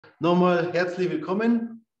Nochmal herzlich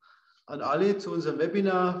willkommen an alle zu unserem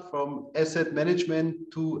Webinar From Asset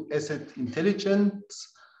Management to Asset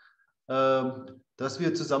Intelligence, das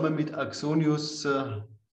wir zusammen mit Axonius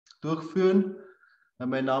durchführen.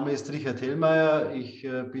 Mein Name ist Richard Hellmeier, ich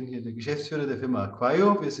bin hier der Geschäftsführer der Firma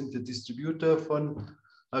Aquaio. Wir sind der Distributor von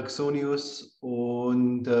Axonius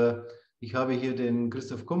und ich habe hier den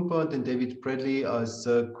Christoph Kumper und den David Bradley als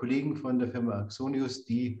Kollegen von der Firma Axonius,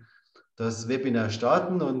 die das Webinar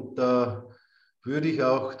starten, und da würde ich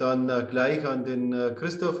auch dann gleich an den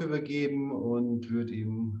Christoph übergeben und würde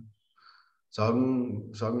ihm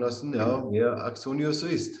sagen lassen, ja, wer Axonius so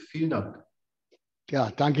ist. Vielen Dank.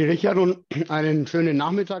 Ja, danke Richard und einen schönen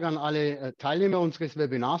Nachmittag an alle Teilnehmer unseres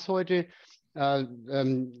Webinars heute.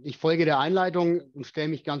 Ich folge der Einleitung und stelle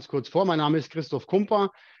mich ganz kurz vor. Mein Name ist Christoph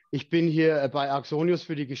Kumper. Ich bin hier bei Axonius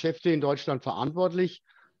für die Geschäfte in Deutschland verantwortlich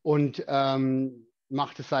und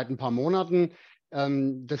mache das seit ein paar Monaten.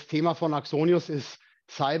 Das Thema von Axonius ist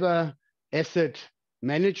Cyber Asset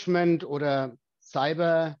Management oder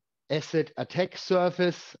Cyber Asset Attack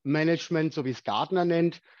Surface Management, so wie es Gartner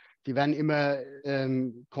nennt. Die werden immer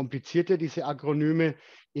komplizierter, diese Akronyme.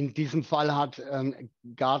 In diesem Fall hat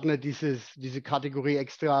Gartner diese Kategorie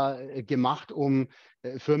extra gemacht, um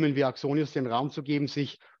Firmen wie Axonius den Raum zu geben,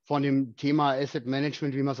 sich von dem Thema Asset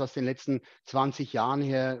Management, wie man es aus den letzten 20 Jahren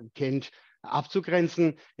her kennt,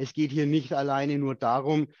 abzugrenzen. Es geht hier nicht alleine nur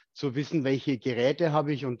darum, zu wissen, welche Geräte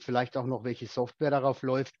habe ich und vielleicht auch noch, welche Software darauf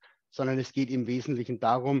läuft, sondern es geht im Wesentlichen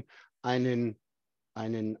darum, einen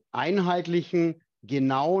einheitlichen,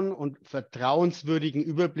 genauen und vertrauenswürdigen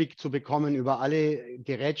Überblick zu bekommen über alle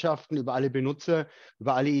Gerätschaften, über alle Benutzer,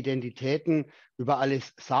 über alle Identitäten, über alle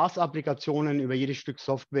SaaS-Applikationen, über jedes Stück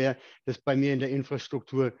Software, das bei mir in der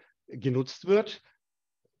Infrastruktur genutzt wird.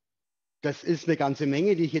 Das ist eine ganze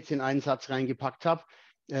Menge, die ich jetzt in einen Satz reingepackt habe.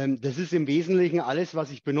 Das ist im Wesentlichen alles,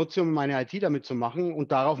 was ich benutze, um meine IT damit zu machen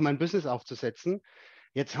und darauf mein Business aufzusetzen.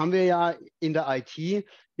 Jetzt haben wir ja in der IT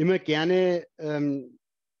immer gerne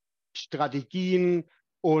Strategien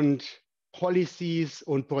und Policies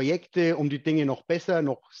und Projekte, um die Dinge noch besser,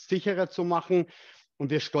 noch sicherer zu machen.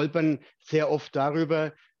 Und wir stolpern sehr oft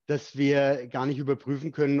darüber, dass wir gar nicht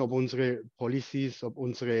überprüfen können, ob unsere Policies, ob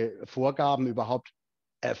unsere Vorgaben überhaupt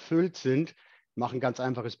erfüllt sind. Ich mache ein ganz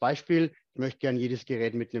einfaches Beispiel. Ich möchte gerne jedes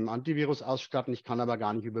Gerät mit einem Antivirus ausstatten. Ich kann aber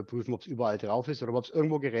gar nicht überprüfen, ob es überall drauf ist oder ob es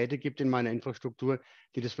irgendwo Geräte gibt in meiner Infrastruktur,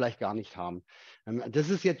 die das vielleicht gar nicht haben.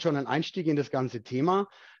 Das ist jetzt schon ein Einstieg in das ganze Thema.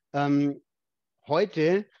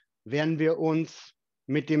 Heute werden wir uns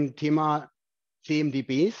mit dem Thema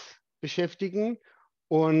CMDBs beschäftigen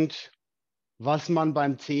und was man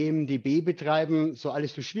beim CMDB-Betreiben so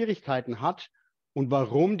alles für Schwierigkeiten hat und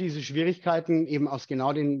warum diese Schwierigkeiten eben aus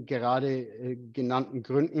genau den gerade genannten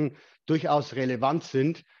Gründen durchaus relevant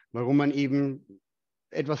sind, warum man eben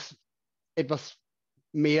etwas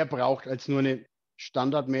mehr braucht als nur eine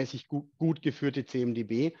standardmäßig gut geführte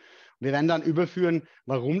CMDB. Wir werden dann überführen,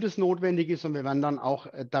 warum das notwendig ist, und wir werden dann auch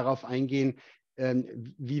darauf eingehen,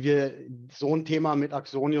 wie wir so ein Thema mit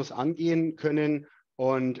Axonius angehen können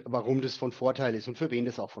und warum das von Vorteil ist und für wen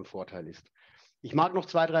das auch von Vorteil ist. Ich mag noch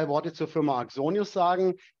 2, 3 Worte zur Firma Axonius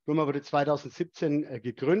sagen. Die Firma wurde 2017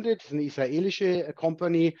 gegründet. Das ist eine israelische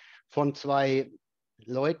Company von 2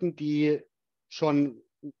 Leuten, die schon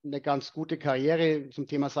eine ganz gute Karriere zum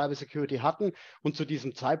Thema Cybersecurity hatten und zu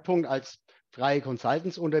diesem Zeitpunkt als freie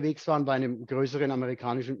Consultants unterwegs waren bei einem größeren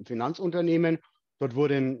amerikanischen Finanzunternehmen. Dort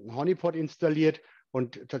wurde ein Honeypot installiert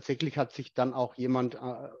und tatsächlich hat sich dann auch jemand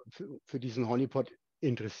für diesen Honeypot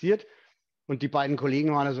interessiert. Und die beiden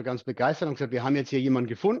Kollegen waren also ganz begeistert und gesagt, wir haben jetzt hier jemanden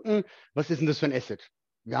gefunden. Was ist denn das für ein Asset?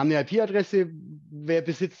 Wir haben eine IP-Adresse. Wer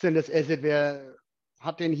besitzt denn das Asset? Wer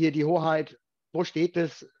hat denn hier die Hoheit? Wo steht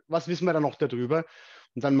das? Was wissen wir da noch darüber?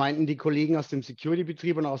 Und dann meinten die Kollegen aus dem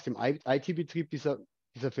Security-Betrieb und aus dem IT-Betrieb dieser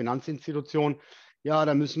Finanzinstitution, ja,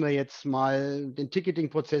 da müssen wir jetzt mal den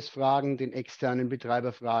Ticketing-Prozess fragen, den externen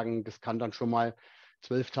Betreiber fragen. Das kann dann schon mal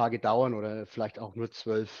 12 Tage dauern oder vielleicht auch nur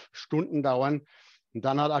 12 Stunden dauern. Und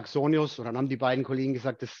dann hat Axonius, oder dann haben die beiden Kollegen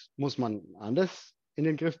gesagt, das muss man anders in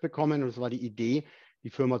den Griff bekommen. Und es war die Idee, die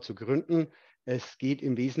Firma zu gründen. Es geht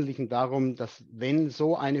im Wesentlichen darum, dass, wenn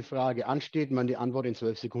so eine Frage ansteht, man die Antwort in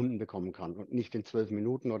 12 Sekunden bekommen kann und nicht in 12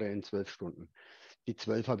 Minuten oder in 12 Stunden. Die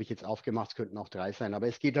 12 habe ich jetzt aufgemacht, es könnten auch 3 sein. Aber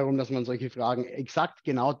es geht darum, dass man solche Fragen exakt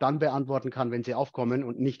genau dann beantworten kann, wenn sie aufkommen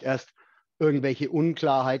und nicht erst irgendwelche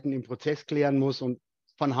Unklarheiten im Prozess klären muss und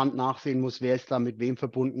von Hand nachsehen muss, wer ist da mit wem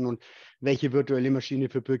verbunden und welche virtuelle Maschine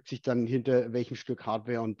verbirgt sich dann hinter welchem Stück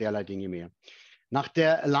Hardware und derlei Dinge mehr. Nach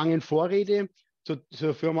der langen Vorrede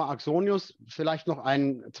zur Firma Axonius vielleicht noch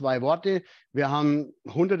 2 Worte. Wir haben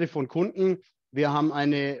Hunderte von Kunden Wir haben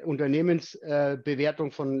eine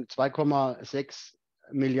Unternehmensbewertung von 2,6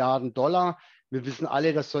 Milliarden Dollar. Wir wissen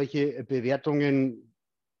alle, dass solche Bewertungen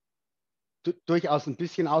durchaus ein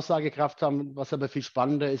bisschen Aussagekraft haben. Was aber viel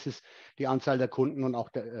spannender ist, ist die Anzahl der Kunden und auch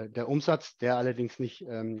der Umsatz, der allerdings nicht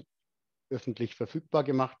öffentlich verfügbar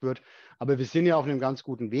gemacht wird. Aber wir sind ja auf einem ganz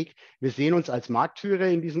guten Weg. Wir sehen uns als Marktführer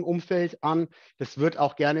in diesem Umfeld an. Das wird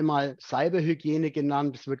auch gerne mal Cyberhygiene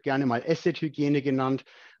genannt, es wird gerne mal Asset-Hygiene genannt.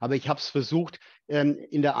 Aber ich habe es versucht,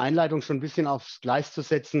 in der Einleitung schon ein bisschen aufs Gleis zu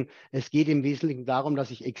setzen. Es geht im Wesentlichen darum, dass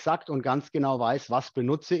ich exakt und ganz genau weiß, was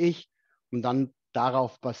benutze ich, um dann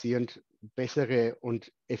darauf basierend bessere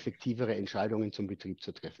und effektivere Entscheidungen zum Betrieb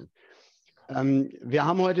zu treffen. Wir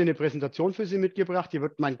haben heute eine Präsentation für Sie mitgebracht, die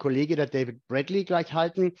wird mein Kollege, der David Bradley, gleich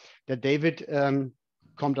halten. Der David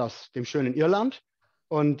kommt aus dem schönen Irland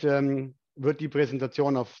und wird die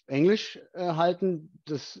Präsentation auf Englisch halten.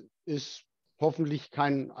 Das ist hoffentlich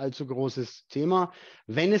kein allzu großes Thema.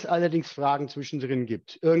 Wenn es allerdings Fragen zwischendrin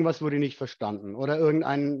gibt, irgendwas wurde nicht verstanden oder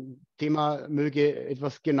irgendein Thema möge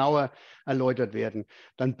etwas genauer erläutert werden,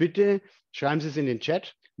 dann bitte schreiben Sie es in den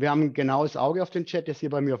Chat. Wir haben ein genaues Auge auf den Chat, der ist hier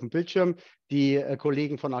bei mir auf dem Bildschirm. Die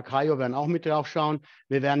Kollegen von Akayo werden auch mit drauf schauen.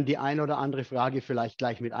 Wir werden die eine oder andere Frage vielleicht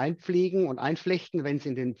gleich mit einpflegen und einflechten, wenn es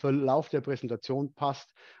in den Verlauf der Präsentation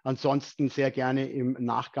passt. Ansonsten sehr gerne im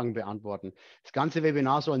Nachgang beantworten. Das ganze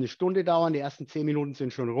Webinar soll eine Stunde dauern. Die ersten 10 Minuten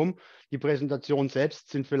sind schon rum. Die Präsentation selbst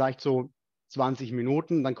sind vielleicht so 20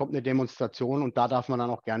 Minuten. Dann kommt eine Demonstration und da darf man dann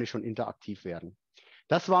auch gerne schon interaktiv werden.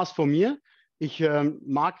 Das war's von mir. Ich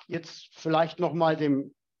mag jetzt vielleicht noch mal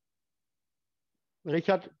dem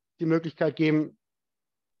Richard die Möglichkeit geben,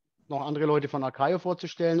 noch andere Leute von Akayo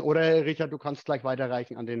vorzustellen. Oder Richard, du kannst gleich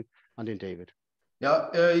weiterreichen an den David.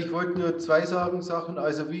 Ja, ich wollte nur zwei Sachen.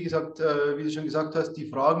 Also wie gesagt, wie du schon gesagt hast, die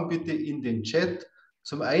Fragen bitte in den Chat.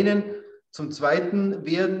 Zum einen. Zum Zweiten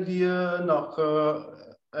werden wir nach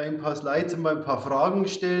ein paar Slides mal ein paar Fragen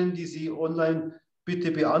stellen, die Sie online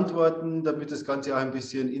bitte beantworten, damit das Ganze auch ein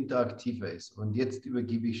bisschen interaktiver ist. Und jetzt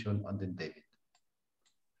übergebe ich schon an den David.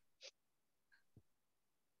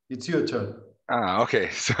 It's your turn. Okay,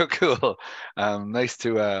 so cool. Nice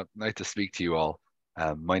to speak to you all.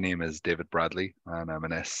 My name is David Bradley, and I'm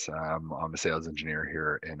I'm a sales engineer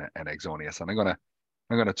here in Exonius, and I'm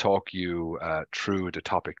gonna talk you through the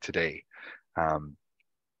topic today.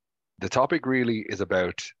 The topic really is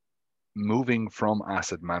about moving from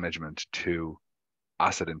asset management to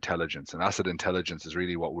asset intelligence, and asset intelligence is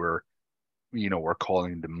really what we're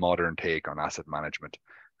calling the modern take on asset management,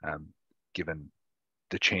 given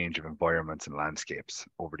the change of environments and landscapes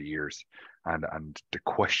over the years and the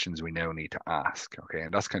questions we now need to ask. Okay,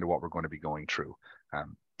 and that's kind of what we're going to be going through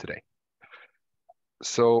today.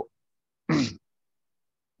 So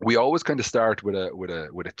we always kind of start with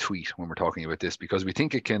a tweet when we're talking about this, because we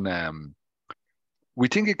think it can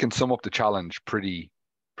sum up the challenge pretty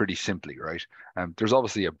simply, right? There's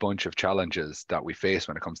obviously a bunch of challenges that we face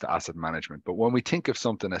when it comes to asset management, but when we think of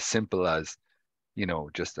something as simple as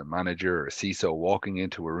just a manager or a CISO walking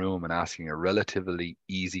into a room and asking a relatively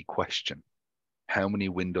easy question. How many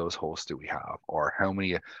Windows hosts do we have? Or how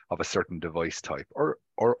many of a certain device type? Or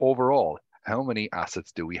overall, how many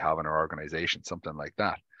assets do we have in our organization? Something like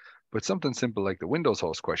that. But something simple like the Windows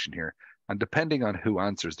host question here, and depending on who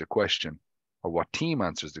answers the question or what team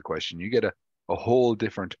answers the question, you get a whole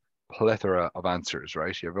different plethora of answers,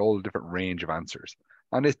 right? You have a whole different range of answers.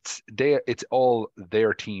 And it's all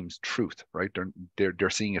their team's truth, right? They're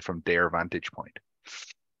seeing it from their vantage point.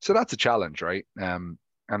 So that's a challenge, right? And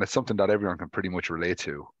it's something that everyone can pretty much relate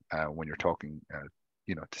to when you're talking, to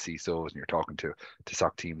CISOs and you're talking to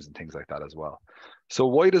SOC teams and things like that as well. So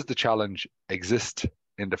why does the challenge exist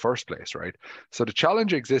in the first place, right? So the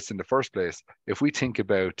challenge exists in the first place if we think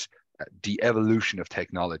about the evolution of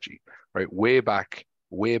technology, right? Way back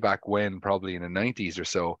when, probably in the 90s or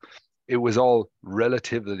so, it was all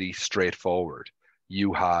relatively straightforward.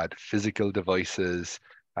 You had physical devices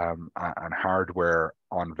and hardware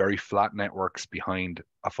on very flat networks behind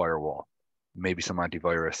a firewall, maybe some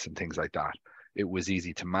antivirus and things like that. It was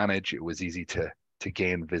easy to manage. It was easy to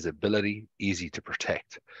gain visibility, easy to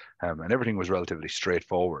protect. And everything was relatively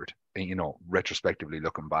straightforward, retrospectively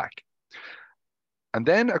looking back. And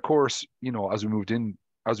then, of course,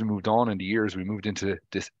 as we moved on in the years, we moved into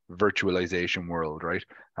this virtualization world, right?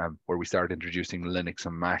 Where we started introducing Linux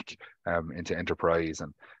and Mac into enterprise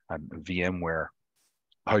and VMware,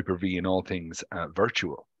 Hyper-V and all things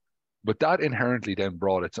virtual. But that inherently then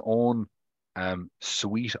brought its own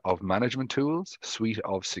suite of management tools, suite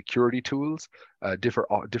of security tools,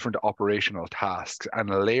 different operational tasks and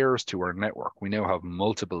layers to our network. We now have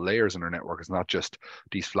multiple layers in our network. It's not just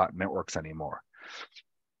these flat networks anymore.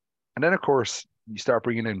 And then, of course, you start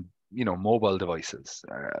bringing in, mobile devices.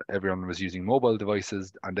 Everyone was using mobile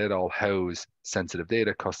devices, and they'd all house sensitive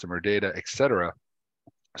data, customer data, etc.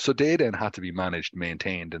 So data then had to be managed,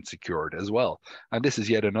 maintained, and secured as well. And this is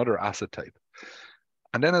yet another asset type.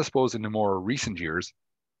 And then I suppose in the more recent years,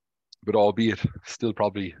 but albeit still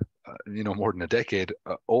probably more than a decade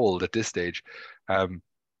old at this stage, a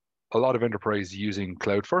lot of enterprises using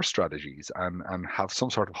cloud first strategies and have some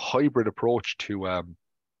sort of hybrid approach to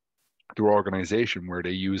their organization, where they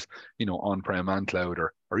use on-prem and cloud,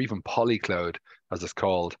 or even polycloud as it's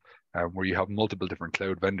called, where you have multiple different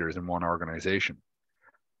cloud vendors in one organization.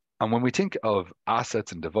 And when we think of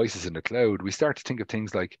assets and devices in the cloud, we start to think of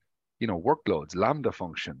things like workloads, Lambda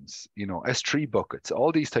functions, S3 buckets,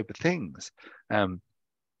 all these type of things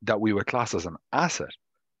that we would class as an asset,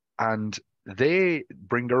 and they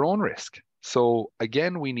bring their own risk. So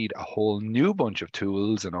again, we need a whole new bunch of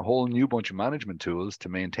tools and a whole new bunch of management tools to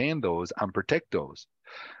maintain those and protect those.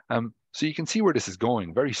 So you can see where this is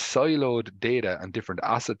going, very siloed data and different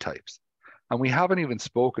asset types. And we haven't even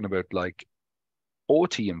spoken about like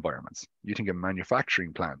OT environments. You think of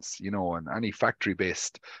manufacturing plants, and any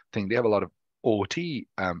factory-based thing, they have a lot of OT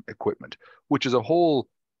equipment, which is a whole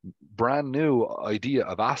brand new idea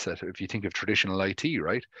of asset if you think of traditional IT,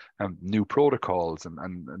 right? New protocols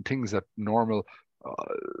and things that normal,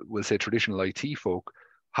 we'll say traditional IT folk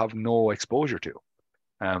have no exposure to.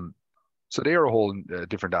 So they are a whole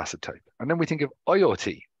different asset type. And then we think of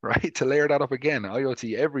IoT, right? To layer that up again,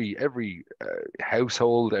 IoT, every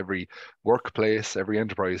household, every workplace, every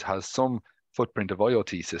enterprise has some footprint of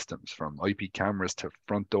IoT systems, from IP cameras to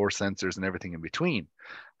front door sensors and everything in between.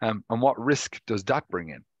 And what risk does that bring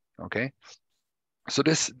in? Okay, so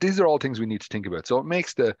these are all things we need to think about. So it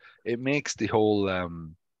makes the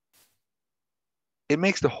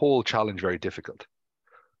whole challenge very difficult.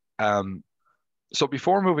 So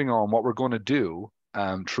before moving on, what we're going to do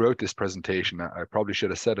throughout this presentation, I probably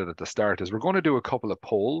should have said it at the start, is we're going to do a couple of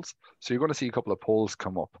polls. So you're going to see a couple of polls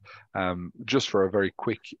come up just for a very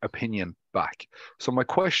quick opinion back. So my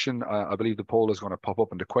question, I believe the poll is going to pop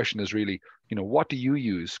up, and the question is really, what do you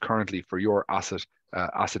use currently for your asset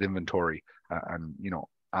inventory and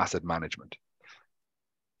asset management?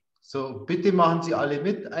 So bitte machen Sie alle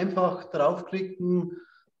mit, einfach draufklicken,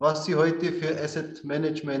 was Sie heute für Asset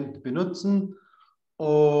Management benutzen.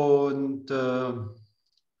 Und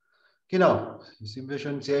genau, sind wir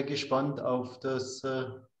schon sehr gespannt auf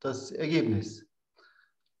das Ergebnis.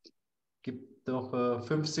 Gibt noch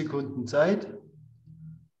 5 Sekunden Zeit.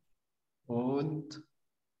 Und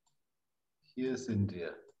hier sind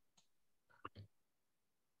wir.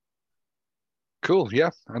 Cool, yeah,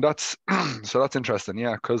 and that's interesting,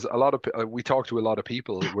 yeah, because we talk to a lot of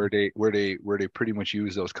people where they pretty much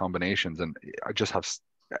use those combinations, and I just have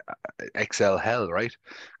Excel hell, right?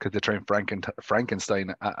 Because they try and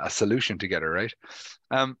Frankenstein a solution together, right?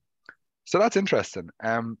 So that's interesting.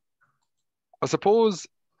 I suppose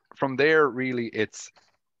from there, really,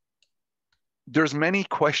 there's many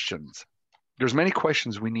questions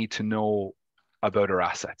we need to know about our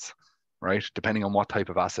assets, right? Depending on what type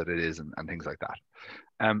of asset it is and things like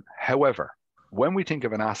that. However, when we think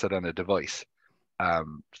of an asset and a device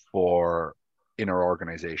in our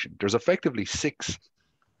organization, there's effectively 6,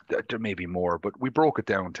 there may be more, but we broke it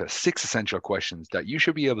down to 6 essential questions that you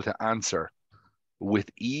should be able to answer with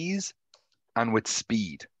ease and with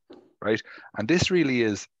speed, right? And this really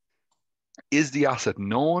is the asset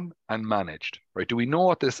known and managed, right? Do we know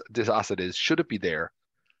what this asset is? Should it be there?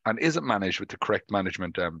 And is it managed with the correct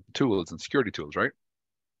management tools and security tools, right?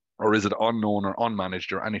 Or is it unknown or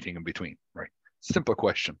unmanaged or anything in between, right? Simple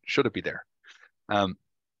question. Should it be there?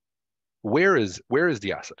 Where is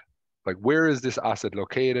the asset? Like, where is this asset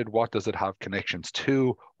located? What does it have connections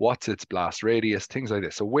to? What's its blast radius? Things like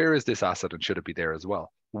this. So where is this asset, and should it be there as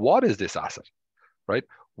well? What is this asset, right?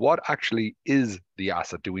 What actually is the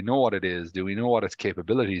asset? Do we know what it is? Do we know what its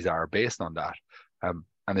capabilities are based on that?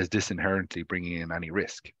 And is this inherently bringing in any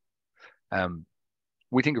risk?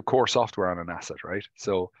 We think of core software on an asset, right?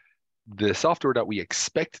 So the software that we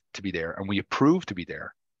expect to be there and we approve to be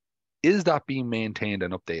there, is that being maintained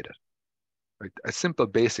and updated? Right? A simple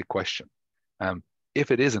basic question.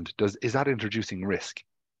 If it isn't, is that introducing risk?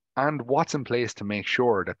 And what's in place to make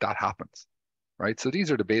sure that happens? Right? So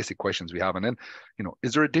these are the basic questions we have. And then,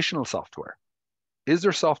 is there additional software? Is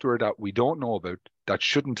there software that we don't know about that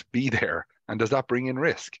shouldn't be there? And does that bring in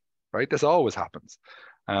risk? Right? This always happens.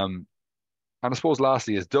 And I suppose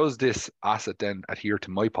lastly is, does this asset then adhere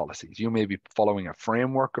to my policies? You may be following a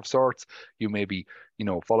framework of sorts. You may be,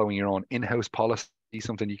 following your own in-house policy,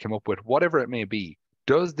 something you came up with, whatever it may be.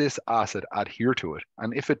 Does this asset adhere to it?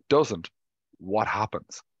 And if it doesn't, what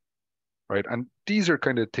happens? right? And these are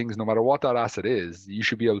kind of things, no matter what that asset is, you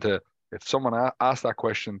should be able to, if someone asks that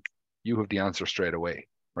question, you have the answer straight away,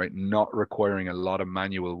 right? Not requiring a lot of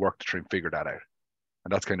manual work to try and figure that out.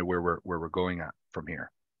 And that's kind of where we're going at from here.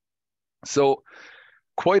 So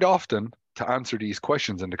quite often, to answer these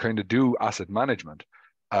questions and to kind of do asset management,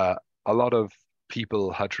 a lot of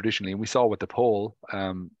people had traditionally, and we saw with the poll,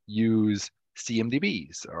 use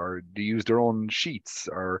CMDBs, or they use their own sheets,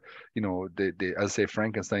 or, you know, they as I say,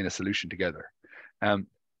 Frankenstein a solution together.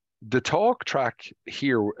 The talk track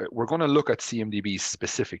here, we're going to look at CMDBs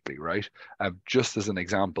specifically, right? Just as an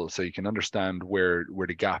example, so you can understand where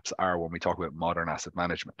the gaps are when we talk about modern asset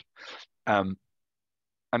management.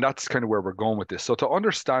 And that's kind of where we're going with this. So to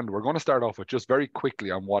understand, we're going to start off with just very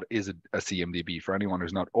quickly on what is a CMDB for anyone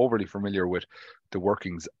who's not overly familiar with the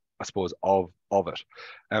workings, I suppose, of it.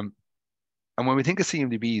 And when we think of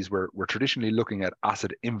CMDBs, we're traditionally looking at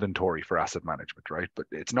asset inventory for asset management, right? But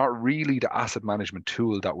it's not really the asset management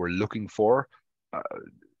tool that we're looking for,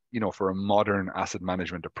 you know, for a modern asset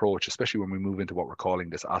management approach, especially when we move into what we're calling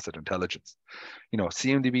this asset intelligence. You know,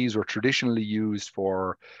 CMDBs were traditionally used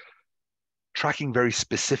for tracking very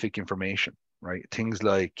specific information, right? Things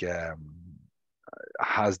like,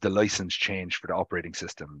 has the license changed for the operating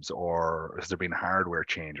systems, or has there been a hardware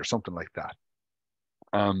change or something like that?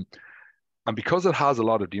 And because it has a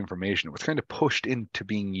lot of the information, it was kind of pushed into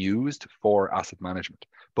being used for asset management.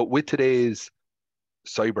 But with today's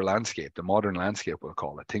cyber landscape, the modern landscape, we'll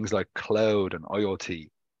call it, things like cloud and IoT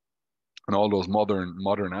and all those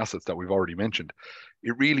modern assets that we've already mentioned,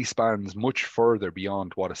 it really spans much further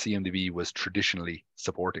beyond what a CMDB was traditionally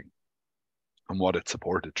supporting and what it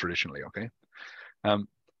supported traditionally, okay?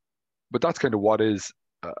 But that's kind of what is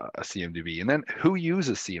a CMDB. And then who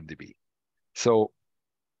uses CMDB? So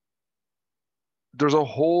there's a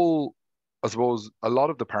whole, I suppose, a lot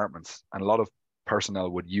of departments and a lot of personnel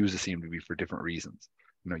would use a CMDB for different reasons.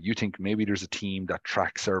 You know, you think maybe there's a team that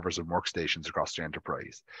tracks servers and workstations across the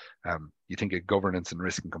enterprise. You think of governance and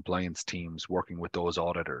risk and compliance teams working with those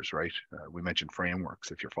auditors, right? We mentioned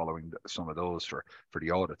frameworks, if you're following some of those for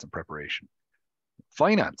the audits and preparation.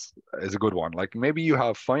 Finance is a good one. Like maybe you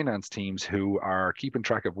have finance teams who are keeping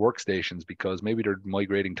track of workstations because maybe they're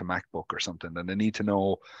migrating to MacBook or something, and they need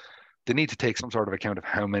to take some sort of account of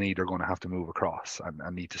how many they're going to have to move across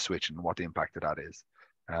and need to switch, and what the impact of that is.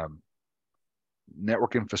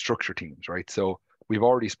 Network infrastructure teams, right? So we've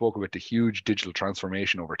already spoke about the huge digital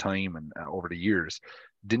transformation over time and over the years.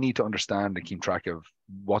 They need to understand and keep track of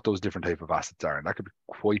what those different type of assets are, and that could be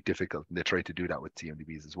quite difficult. And they try to do that with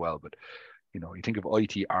CMDBs as well. But you know, you think of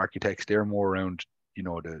IT architects; they're more around, you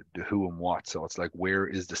know, the who and what. So it's like, where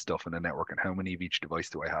is the stuff in the network, and how many of each device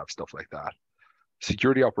do I have? Stuff like that.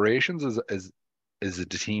 Security operations is the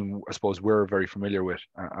team, I suppose, we're very familiar with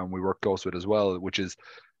and we work close with as well, which is,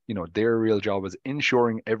 you know, their real job is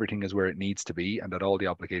ensuring everything is where it needs to be and that all the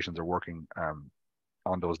applications are working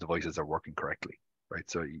on those devices are working correctly, right?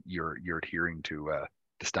 So you're adhering to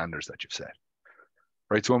the standards that you've set,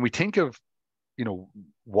 right? So when we think of, you know,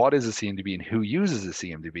 what is a CMDB and who uses a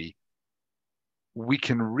CMDB, we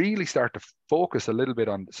can really start to focus a little bit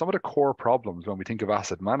on some of the core problems when we think of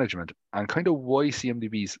asset management and kind of why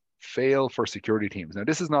CMDBs fail for security teams. Now,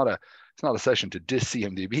 it's not a session to diss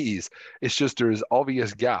CMDBs. It's just there's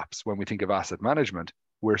obvious gaps when we think of asset management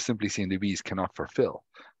where simply CMDBs cannot fulfill,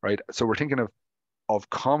 right? So we're thinking of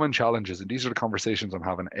common challenges, and these are the conversations I'm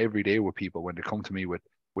having every day with people when they come to me with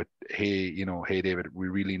hey, you know, hey David, we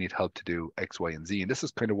really need help to do X, Y, and Z. And this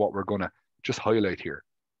is kind of what we're going to just highlight here.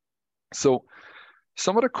 So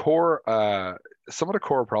some of the core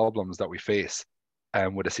problems that we face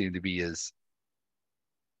with a CMDB is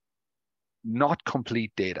not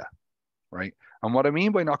complete data, right? And what I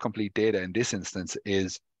mean by not complete data in this instance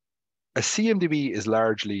is a CMDB is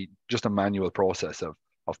largely just a manual process of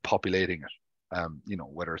populating it. You know,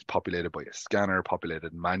 whether it's populated by a scanner,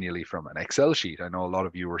 populated manually from an Excel sheet. I know a lot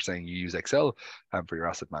of you were saying you use Excel for your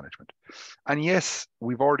asset management. And yes,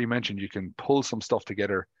 we've already mentioned you can pull some stuff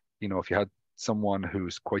together. You know, if you had someone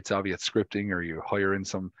who's quite savvy at scripting, or you hire in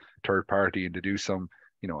some third party and to do some,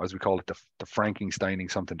 you know, as we call it, the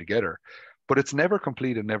Frankensteining something together. But it's never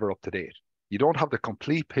complete and never up to date. You don't have the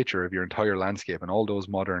complete picture of your entire landscape and all those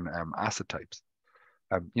modern asset types.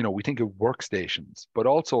 You know, we think of workstations, but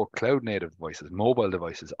also cloud native devices, mobile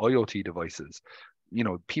devices, IoT devices. You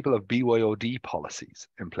know, people have BYOD policies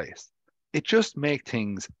in place. It just makes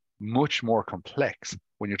things much more complex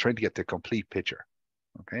when you're trying to get the complete picture.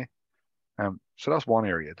 Okay. So that's one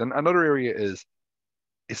area. Then another area is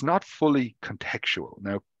it's not fully contextual.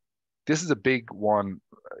 Now, this is a big one,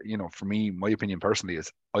 you know, for me, my opinion personally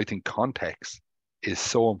is I think context is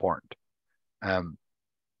so important.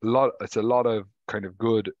 it's a lot of kind of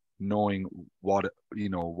good knowing what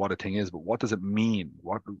what a thing is, but what does it mean?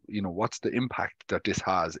 What's the impact that this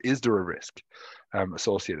has? Is there a risk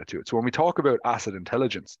associated to it? So when we talk about asset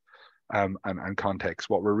intelligence and context,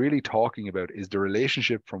 what we're really talking about is the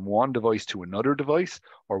relationship from one device to another device,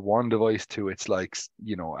 or one device to its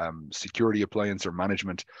security appliance or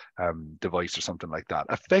management device or something like that.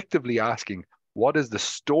 Effectively asking, what is the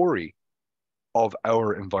story of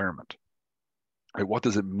our environment? Right, what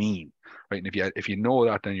does it mean? Right, and if you know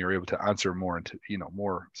that, then you're able to answer more into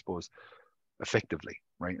more, I suppose, effectively,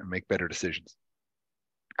 right, and make better decisions.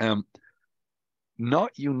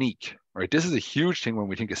 Not unique, right? This is a huge thing when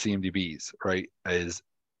we think of CMDBs, right? Is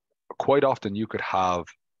quite often you could have,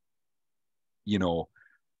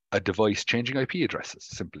 a device changing IP addresses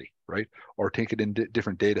simply, right, or take it in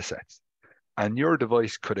different data sets, and your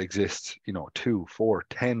device could exist, 2, 4,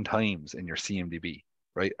 10 times in your CMDB,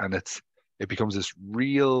 right, and it becomes this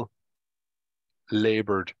real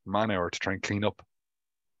labored man-hour to try and clean up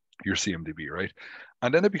your CMDB, right?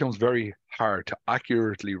 And then it becomes very hard to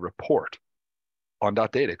accurately report on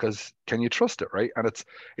that data, because can you trust it, right? And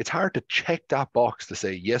it's hard to check that box to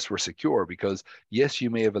say, yes, we're secure, because yes, you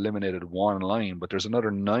may have eliminated one line, but there's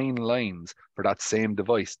another 9 lines for that same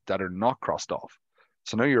device that are not crossed off.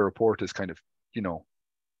 So now your report is kind of,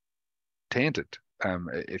 tainted,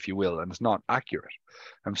 if you will, and it's not accurate.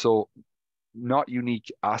 And so not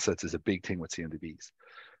unique assets is a big thing with CMDBs.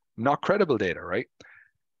 Not credible data, right?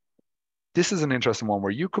 This is an interesting one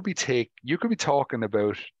where you could be talking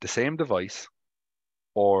about the same device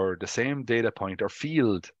or the same data point or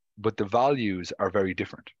field, but the values are very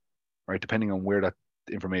different, right? Depending on where that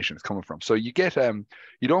information is coming from. So you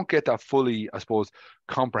you don't get that fully, I suppose,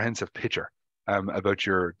 comprehensive picture about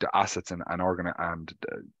the assets and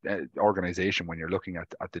organization when you're looking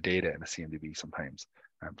at the data in a CMDB sometimes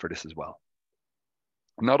for this as well.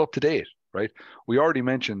 Not up to date, right? We already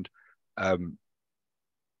mentioned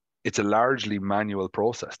it's a largely manual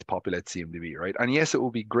process to populate CMDB, right? And yes, it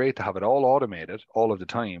would be great to have it all automated all of the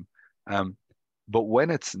time. But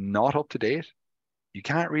when it's not up to date, you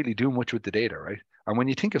can't really do much with the data, right? And when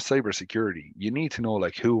you think of cybersecurity, you need to know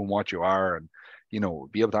like who and what you are, and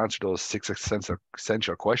be able to answer those 6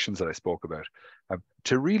 essential questions that I spoke about,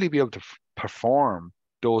 to really be able to perform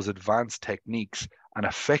those advanced techniques and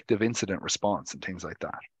effective incident response and things like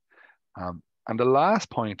that. And the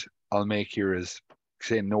last point I'll make here is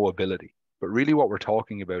say knowability. But really what we're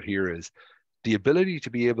talking about here is the ability to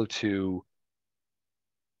be able to,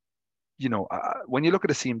 when you look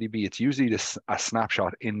at a CMDB, it's usually a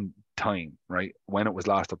snapshot in time, right? When it was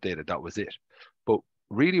last updated, that was it. But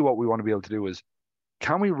really what we want to be able to do is,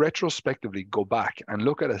 can we retrospectively go back and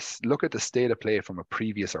look at the state of play from a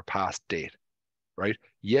previous or past date, right?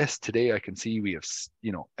 Yes, today I can see we have,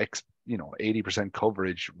 80%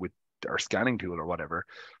 coverage with our scanning tool or whatever,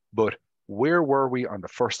 but where were we on the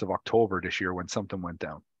 1st of October this year when something went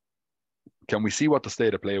down? Can we see what the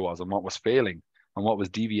state of play was and what was failing and what was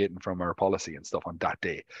deviating from our policy and stuff on that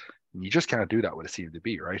day? And you just can't do that with a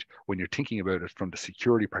CMDB, right? When you're thinking about it from the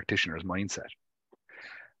security practitioner's mindset.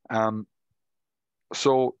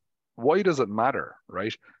 So why does it matter,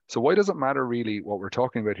 right? So why does it matter really? What we're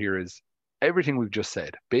talking about here is everything we've just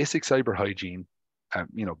said: basic cyber hygiene,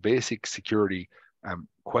 basic security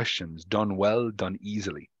questions done well, done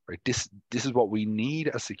easily, right? This is what we need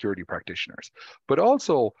as security practitioners. But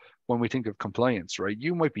also when we think of compliance, right?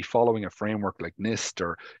 You might be following a framework like NIST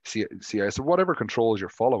or CIS or whatever controls you're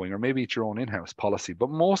following, or maybe it's your own in-house policy. But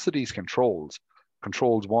most of these controls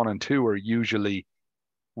 1 and 2 are usually,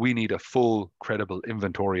 we need a full, credible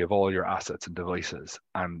inventory of all your assets and devices,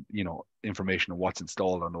 and information on what's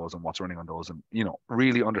installed on those and what's running on those, and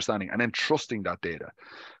really understanding and then trusting that data.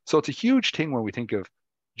 So it's a huge thing when we think of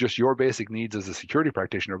just your basic needs as a security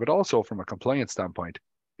practitioner, but also from a compliance standpoint,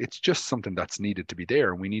 it's just something that's needed to be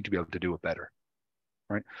there, and we need to be able to do it better,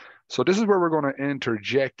 right? So this is where we're going to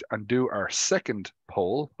interject and do our second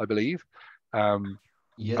poll, I believe.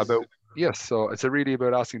 Yes. Yes, so it's really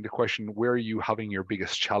about asking the question, where are you having your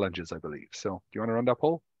biggest challenges, I believe. So do you want to run that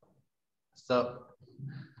poll?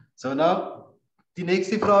 So now, die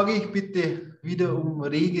nächste Frage, ich bitte wieder um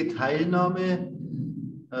rege Teilnahme.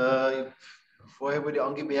 Vorher wurde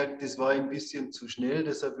angemerkt, das war ein bisschen zu schnell,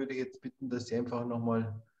 deshalb würde ich jetzt bitten, dass Sie einfach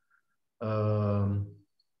nochmal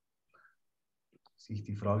sich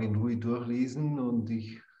die Frage in Ruhe durchlesen und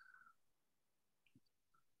ich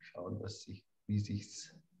schauen, wie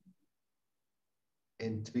sich's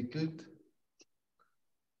entwickelt.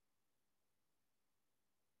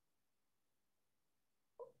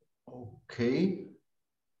 Okay.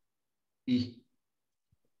 Ich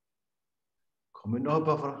komme noch ein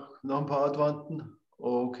paar Antworten.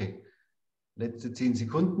 Okay. Letzte 10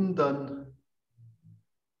 Sekunden, dann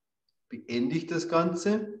beende ich das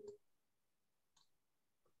Ganze.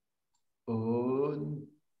 Und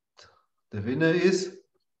der Winner ist.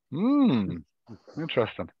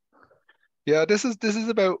 Interesting. Yeah, this is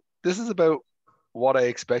about what I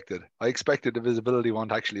expected. I expected the visibility one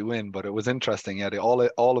to actually win, but it was interesting. Yeah,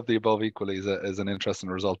 all of the above equally is an interesting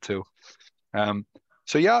result too.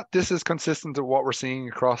 So yeah, this is consistent to what we're seeing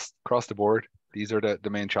across the board. These are the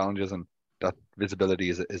main challenges, and that visibility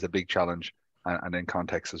is a big challenge, and in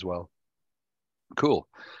context as well. Cool.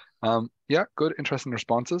 Yeah, good, interesting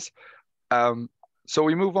responses. So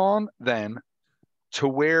we move on then to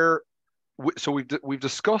where. So we've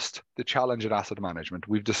discussed the challenge at asset management.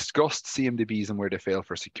 We've discussed CMDBs and where they fail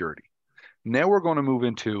for security. Now we're going to move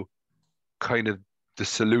into kind of the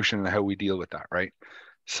solution and how we deal with that, right?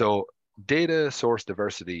 So data source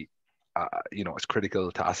diversity, is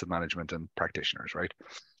critical to asset management and practitioners, right?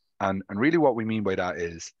 And really what we mean by that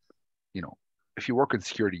is, if you work in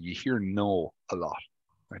security, you hear no a lot.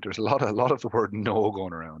 Right? There's a lot of the word no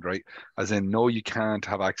going around, right? As in, no, you can't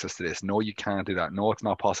have access to this. No, you can't do that. No, it's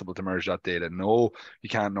not possible to merge that data. No, you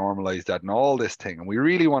can't normalize that, and all this thing. And we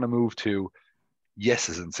really want to move to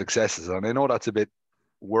yeses and successes. And I know that's a bit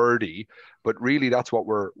wordy, but really that's what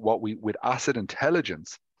we with asset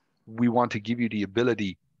intelligence, we want to give you the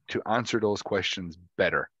ability to answer those questions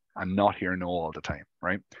better and not hear no all the time,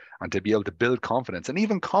 right? And to be able to build confidence and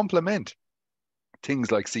even complement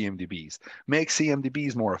things like CMDBs, make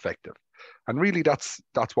CMDBs more effective. And really that's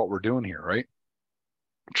what we're doing here, right?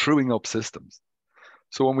 Truing up systems.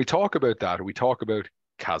 So when we talk about that, we talk about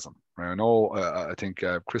chasm. Right? I know, I think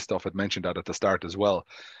Christoph had mentioned that at the start as well.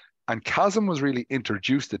 And chasm was really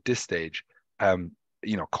introduced at this stage,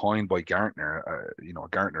 coined by Gartner, a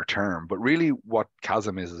Gartner term. But really what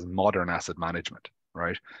chasm is modern asset management,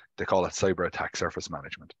 right? They call it cyber attack surface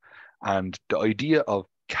management. And the idea of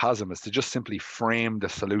chasm is to just simply frame the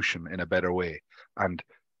solution in a better way. And,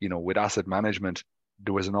 with asset management,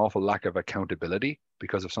 there was an awful lack of accountability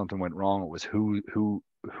because if something went wrong, it was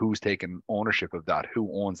who's taking ownership of that, who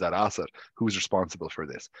owns that asset, who's responsible for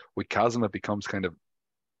this. With chasm, it becomes kind of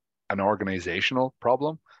an organizational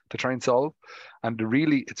problem to try and solve. And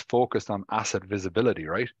really, it's focused on asset visibility,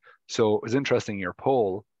 right? So it was interesting, your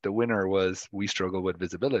poll, the winner was we struggle with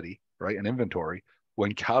visibility, right? And inventory,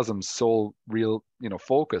 when chasm's sole real,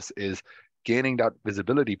 focus is gaining that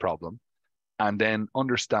visibility problem and then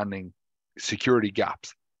understanding security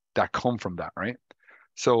gaps that come from that, right?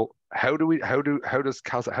 So how is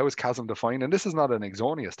chasm defined? And this is not an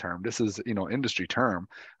Exonius term. This is, industry term.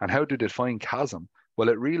 And how to define chasm? Well,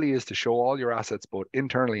 it really is to show all your assets, both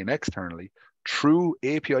internally and externally, through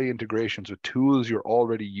API integrations with tools you're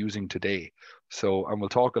already using today. So, and we'll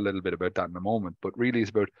talk a little bit about that in a moment, but really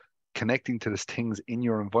it's about connecting to these things in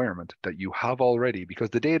your environment that you have already, because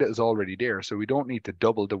the data is already there. So we don't need to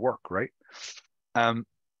double the work, right?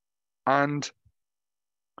 And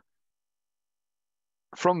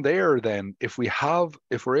from there, then, if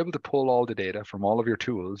we're able to pull all the data from all of your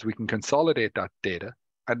tools, we can consolidate that data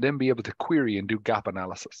and then be able to query and do gap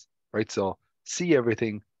analysis, right? So see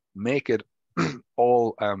everything, make it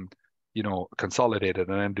all, consolidated,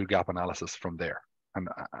 and then do gap analysis from there, and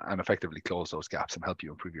effectively close those gaps and help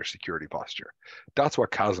you improve your security posture. That's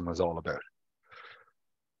what chasm is all about.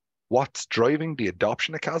 What's driving the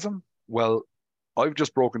adoption of chasm? Well, I've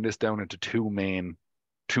just broken this down into two main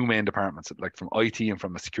departments, like from IT and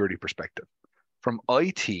from a security perspective. From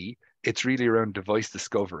IT, it's really around device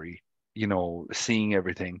discovery, seeing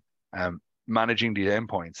everything, managing the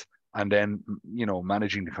endpoints, and then,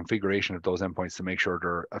 managing the configuration of those endpoints to make sure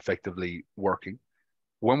they're effectively working.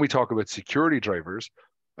 When we talk about security drivers,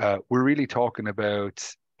 we're really talking about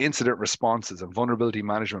incident responses and vulnerability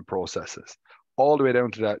management processes, all the way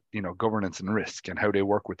down to that, governance and risk and how they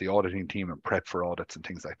work with the auditing team and prep for audits and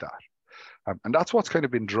things like that. And that's what's kind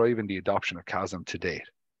of been driving the adoption of chasm to date.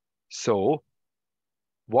 So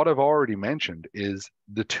what I've already mentioned is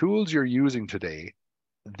the tools you're using today,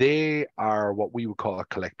 they are what we would call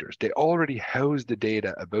collectors. They already house the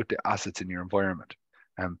data about the assets in your environment,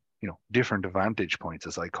 different vantage points,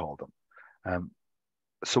 as I call them.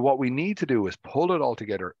 So what we need to do is pull it all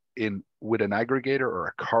together with an aggregator or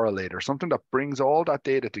a correlator, something that brings all that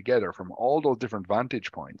data together from all those different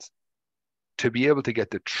vantage points to be able to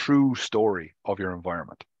get the true story of your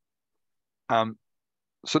environment.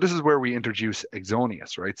 So this is where we introduce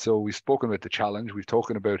Exonius, right? So we've spoken about the challenge. We've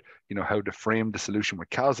spoken about, how to frame the solution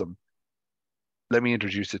with chasm. Let me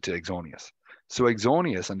introduce it to Exonius. So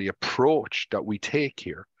Exonius and the approach that we take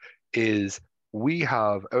here is we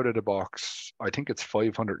have out of the box, I think it's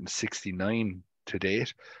 569 to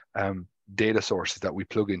date, data sources that we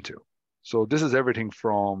plug into. So this is everything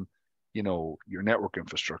from, your network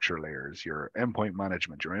infrastructure layers, your endpoint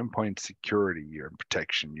management, your endpoint security, your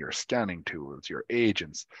protection, your scanning tools, your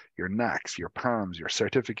agents, your NACs, your PAMs, your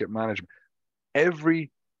certificate management.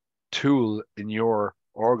 Every tool in your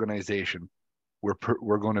organization,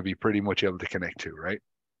 we're going to be pretty much able to connect to, right?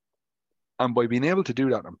 And by being able to do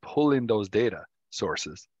that and pull in those data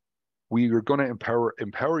sources, we are going to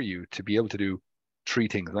empower you to be able to do three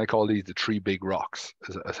things. And I call these the three big rocks,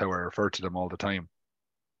 as how I refer to them all the time.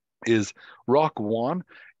 Is rock one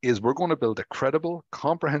is we're going to build a credible,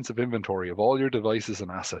 comprehensive inventory of all your devices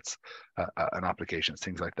and assets and applications,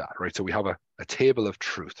 things like that, right? So we have a table of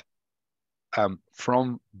truth.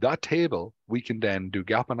 From that table, we can then do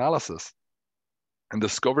gap analysis and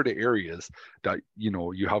discover the areas that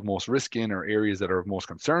you have most risk in, or areas that are of most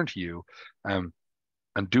concern to you,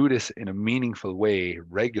 and do this in a meaningful way,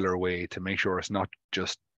 regular way, to make sure it's not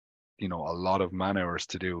just a lot of man hours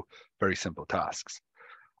to do very simple tasks.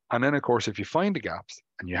 And then, of course, if you find the gaps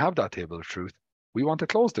and you have that table of truth, we want to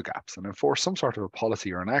close the gaps and enforce some sort of a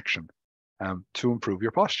policy or an action to improve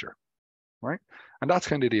your posture, right? And that's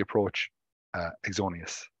kind of the approach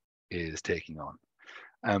Exonius is taking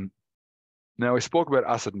on. Now, I spoke about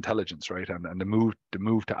asset intelligence, right? And the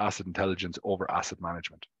move to asset intelligence over asset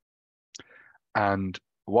management. And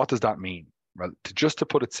what does that mean? Well, to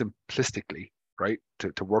put it simplistically, right?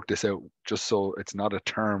 To work this out, just so it's not a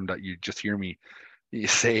term that you just hear me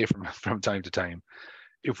say from time to time.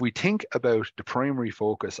 If we think about the primary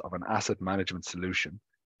focus of an asset management solution,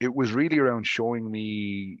 it was really around showing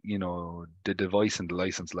me, the device and the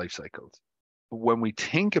license life cycles. But when we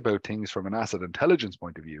think about things from an asset intelligence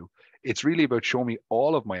point of view, it's really about showing me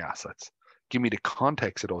all of my assets, give me the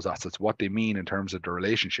context of those assets, what they mean in terms of the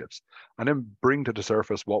relationships, and then bring to the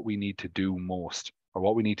surface what we need to do most, or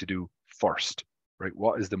what we need to do first, right?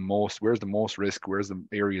 Where's the most risk? Where's the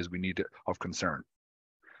areas we need of concern?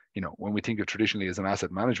 When we think of traditionally as an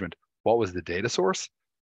asset management, what was the data source?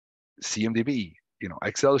 CMDB,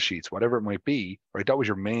 Excel sheets, whatever it might be, right? That was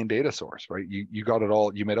your main data source, right? You got it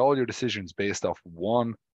all. You made all your decisions based off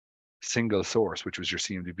one single source, which was your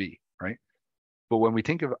CMDB, right? But when we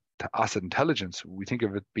think of asset intelligence, we think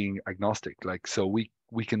of it being agnostic. So we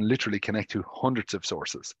can literally connect to hundreds of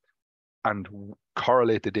sources and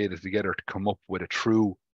correlate the data together to come up with the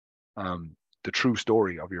true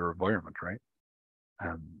story of your environment, right?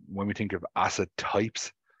 When we think of asset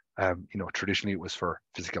types, traditionally it was for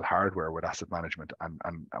physical hardware with asset management and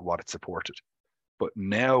what it supported. But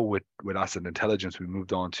now with asset intelligence, we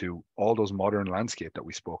moved on to all those modern landscape that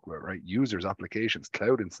we spoke about, right? Users, applications,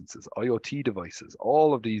 cloud instances, IoT devices,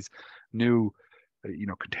 all of these new,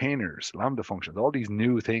 containers, Lambda functions, all these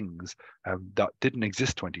new things that didn't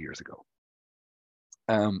exist 20 years ago.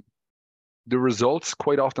 The results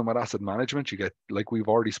quite often with asset management, you get, like we've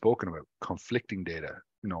already spoken about, conflicting data,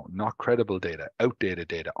 not credible data, outdated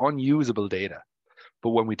data, unusable data. But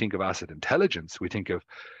when we think of asset intelligence, we think of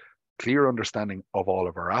clear understanding of all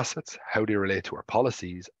of our assets, how they relate to our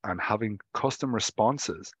policies, and having custom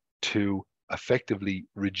responses to effectively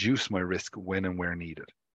reduce my risk when and where needed.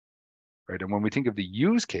 Right. And when we think of the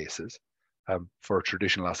use cases for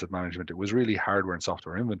traditional asset management, it was really hardware and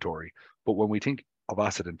software inventory. But when we think of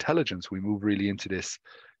asset intelligence, we move really into this,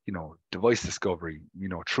 device discovery,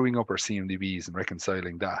 truing up our CMDBs and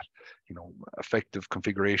reconciling that, effective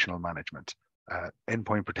configurational management,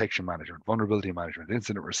 endpoint protection management, vulnerability management,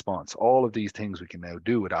 incident response. All of these things we can now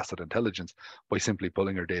do with asset intelligence by simply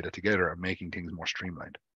pulling our data together and making things more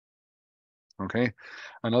streamlined. Okay,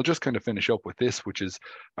 and I'll just kind of finish up with this, which is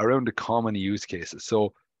around the common use cases.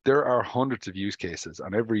 So there are hundreds of use cases,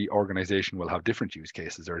 and every organization will have different use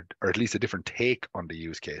cases, or at least a different take on the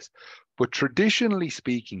use case. But traditionally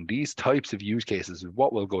speaking, these types of use cases,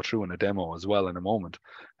 what we'll go through in a demo as well in a moment,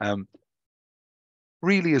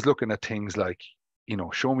 really is looking at things like,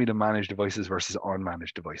 show me the managed devices versus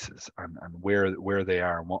unmanaged devices, and where they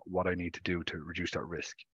are and what I need to do to reduce that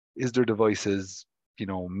risk. Is there devices,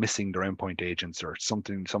 missing their endpoint agents, or some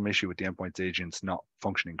issue with the endpoint agents not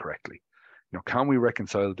functioning correctly? Can we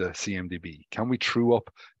reconcile the CMDB? Can we true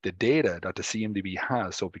up the data that the CMDB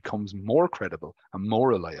has so it becomes more credible and more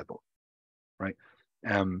reliable, right?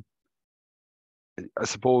 I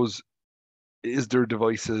suppose, is there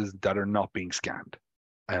devices that are not being scanned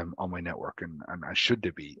on my network, and should they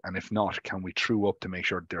be? And if not, can we true up to make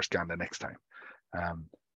sure that they're scanned the next time?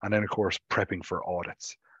 And then, of course, prepping for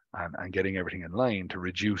audits and getting everything in line to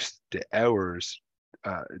reduce the hours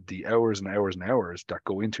and hours and hours that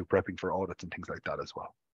go into prepping for audits and things like that as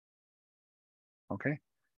well. Okay.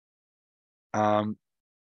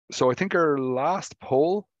 So I think our last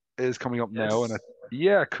poll is coming up now, and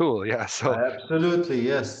Yeah, cool. Yeah, so Absolutely,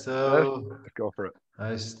 yes. So let's go for it.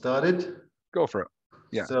 I started. Go for it.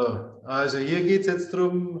 Yeah. So, also hier geht es jetzt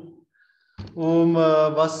darum,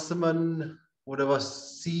 was man oder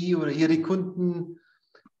was Sie oder Ihre Kunden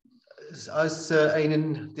als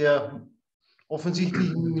einen der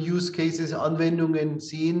offensichtlichen Use Cases, Anwendungen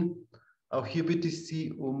sehen. Auch hier bitte ich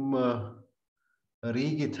Sie um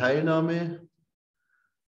rege Teilnahme.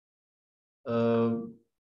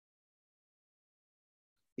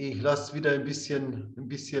 Ich lasse wieder ein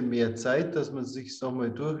bisschen mehr Zeit, dass man sich es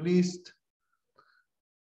nochmal durchliest.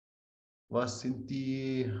 Was sind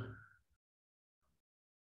die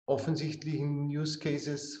offensichtlichen Use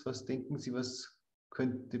Cases? Was denken Sie, was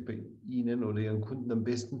könnte bei Ihnen oder Ihren Kunden am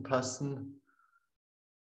besten passen?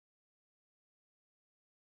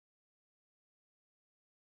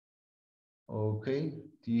 Okay,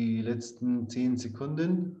 die letzten 10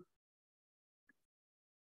 Sekunden.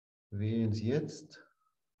 Wählen Sie jetzt.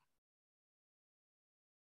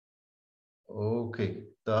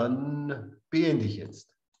 Okay, dann beende ich jetzt.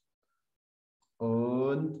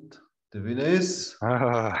 Und der Winner ist.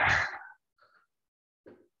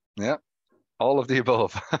 Yeah, all of the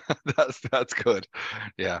above. that's good.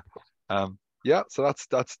 Yeah. Yeah, so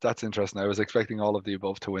that's interesting. I was expecting all of the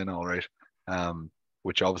above to win, all right.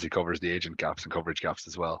 Which obviously covers the agent gaps and coverage gaps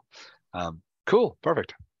as well. Cool,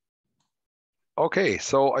 perfect. Okay,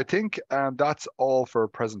 so I think that's all for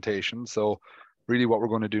presentation. So really what we're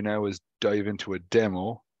going to do now is dive into a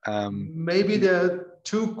demo. Maybe there are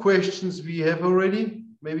 2 questions we have already.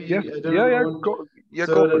 Maybe yeah, I don't know. go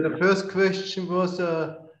So for the it. first question was,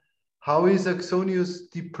 how is Axonius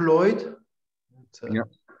deployed? Yeah.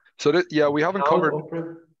 So that, yeah, we haven't covered.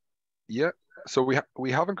 Opera. Yeah. So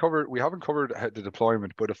we haven't covered the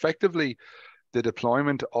deployment, but effectively the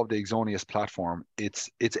deployment of the Axonius platform, it's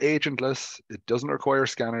agentless. It doesn't require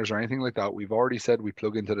scanners or anything like that. We've already said we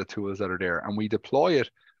plug into the tools that are there and we deploy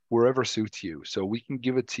it wherever suits you. So we can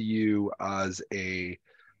give it to you as a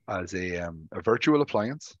virtual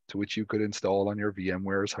appliance to which you could install on your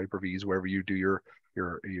VMwares, Hyper-Vs, wherever you do your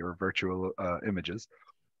virtual images,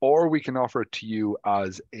 or we can offer it to you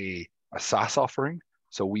as a SaaS offering.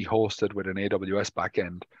 So we host it with an AWS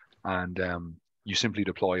backend, and you simply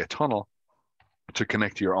deploy a tunnel to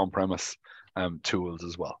connect to your on-premise tools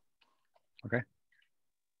as well. Okay.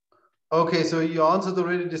 Okay, so you answered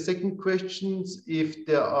already the second question. If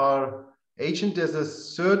there are agents, there's a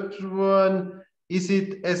third one. Is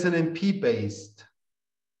it SNMP based?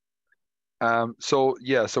 So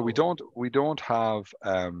yeah, so we don't have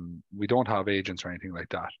agents or anything like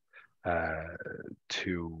that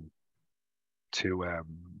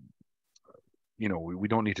we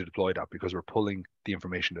don't need to deploy that because we're pulling the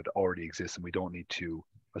information that already exists, and we don't need to,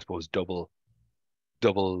 I suppose, double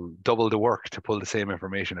the work to pull the same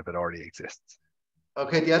information if it already exists.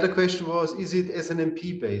 Okay, the other question was, is it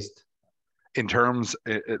SNMP based? In terms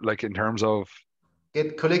of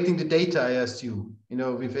collecting the data, I assume,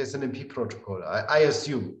 with SNMP protocol. I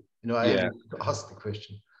assume, I asked the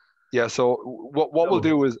question. Yeah, so what we'll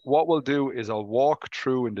do is I'll walk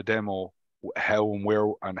through in the demo how and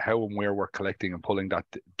where we're collecting and pulling that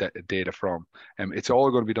data from. It's all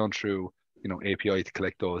going to be done through API to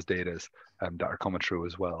collect those data that are coming through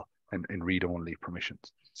as well, and in read-only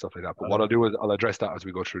permissions, stuff like that. But what I'll do is I'll address that as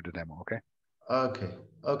we go through the demo. Okay.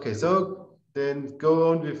 Okay. So then go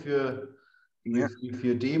on with your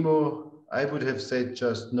demo. I would have said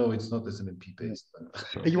just no, it's not SNMP based.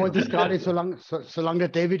 Ich wollte es gerade, solange der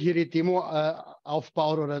David hier die Demo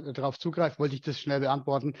aufbaut oder darauf zugreift, wollte ich das schnell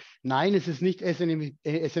beantworten. Nein, es ist nicht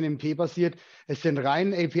SNMP basiert. Es sind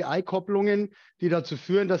rein API-Kopplungen, die dazu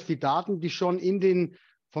führen, dass die Daten, die schon in den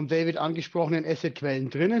vom David angesprochenen Asset-Quellen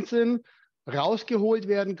drinnen sind, rausgeholt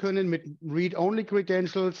werden können mit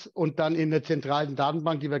Read-Only-Credentials und dann in der zentralen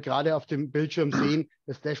Datenbank, die wir gerade auf dem Bildschirm sehen,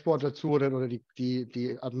 das Dashboard dazu oder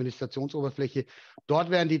die Administrationsoberfläche. Dort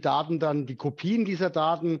werden die Daten dann, die Kopien dieser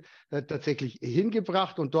Daten tatsächlich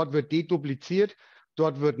hingebracht und dort wird dedupliziert,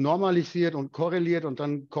 dort wird normalisiert und korreliert und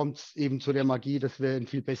dann kommt es eben zu der Magie, dass wir ein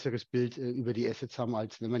viel besseres Bild über die Assets haben,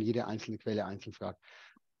 als wenn man jede einzelne Quelle einzeln fragt.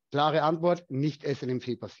 Klare Antwort, nicht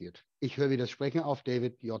SNMP passiert. Ich höre wieder sprechen auf.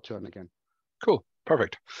 David, your turn again. Cool,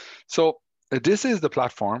 perfect. So this is the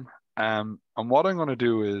platform, and what I'm going to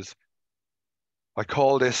do is I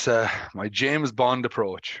call this my James Bond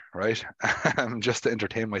approach, right? Just to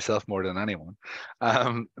entertain myself more than anyone.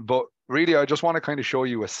 But really, I just want to kind of show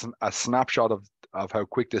you a snapshot of how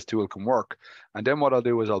quick this tool can work. And then what I'll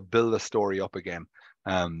do is I'll build the story up again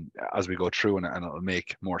as we go through, and it'll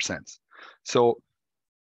make more sense. So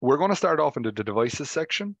we're going to start off into the devices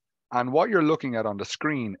section. And what you're looking at on the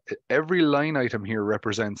screen, every line item here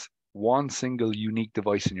represents one single unique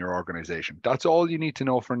device in your organization. That's all you need to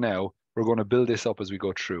know for now. We're going to build this up as we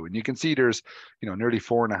go through. And you can see there's, nearly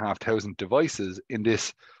 4,500 devices in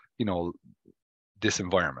this, this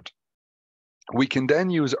environment. We can then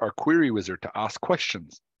use our query wizard to ask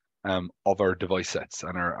questions of our device sets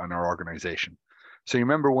and our organization. So you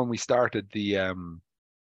remember when we started the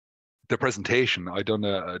presentation, I done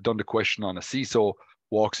the question on a CISO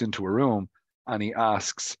walks into a room and he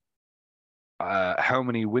asks, how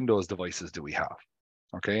many Windows devices do we have?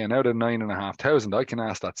 Okay, and out of 9,500, I can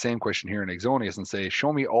ask that same question here in Exonius and say,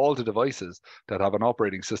 show me all the devices that have an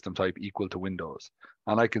operating system type equal to Windows.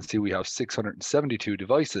 And I can see we have 672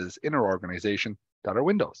 devices in our organization that are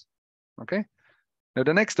Windows. Okay, now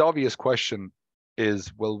the next obvious question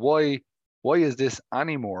is, well, why is this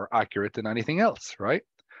any more accurate than anything else, right?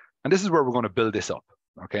 And this is where we're going to build this up.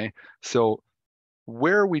 Okay, so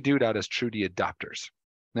where we do that is through the adapters.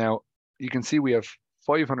 Now, you can see we have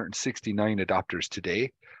 569 adapters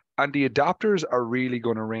today, and the adapters are really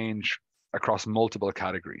going to range across multiple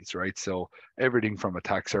categories, right? So everything from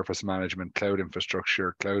attack surface management, cloud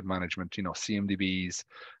infrastructure, cloud management, CMDBs,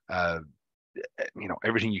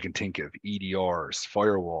 everything you can think of, EDRs,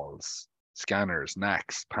 firewalls, scanners,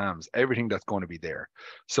 NACs, PAMs, everything that's going to be there.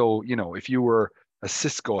 So, if you were a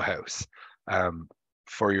Cisco house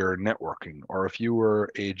for your networking, or if you were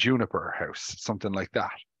a Juniper house, something like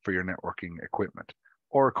that for your networking equipment.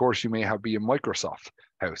 Or of course, you may be a Microsoft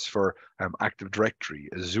house for Active Directory,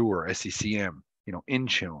 Azure, SCCM,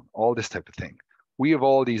 Intune, all this type of thing. We have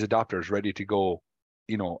all these adapters ready to go,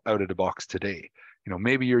 out of the box today.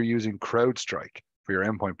 Maybe you're using CrowdStrike for your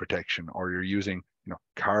endpoint protection, or you're using,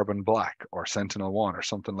 Carbon Black or SentinelOne or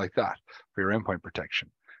something like that for your endpoint protection.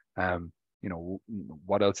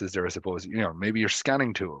 What else is there? I suppose, maybe your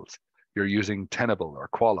scanning tools. You're using Tenable or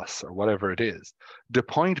Qualys or whatever it is. The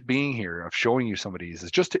point being here of showing you some of these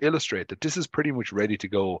is just to illustrate that this is pretty much ready to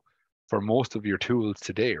go for most of your tools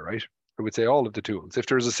today, right? I would say all of the tools. If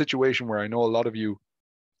there's a situation where I know a lot of you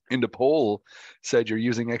in the poll said you're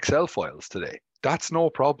using Excel files today, that's no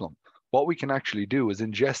problem. What we can actually do is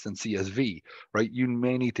ingest in CSV, right? You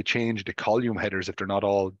may need to change the column headers if they're not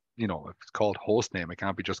all, if it's called host name, it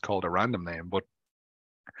can't be just called a random name, but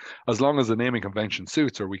as long as the naming convention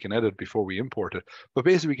suits, or we can edit before we import it. But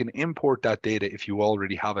basically, we can import that data if you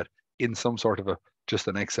already have it in some sort of just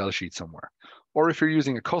an Excel sheet somewhere. Or if you're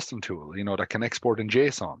using a custom tool, that can export in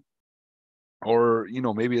JSON. Or,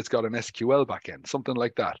 maybe it's got an SQL backend, something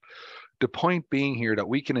like that. The point being here that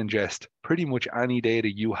we can ingest pretty much any data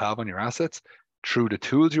you have on your assets through the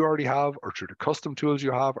tools you already have, or through the custom tools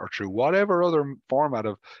you have, or through whatever other format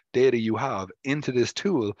of data you have into this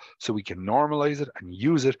tool, so we can normalize it and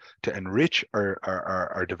use it to enrich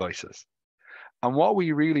our devices. And what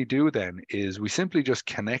we really do then is we simply just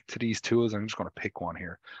connect to these tools. I'm just going to pick one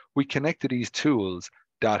here. We connect to these tools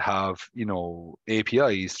that have,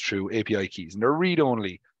 APIs through API keys, and they're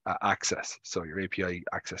read-only access. So your API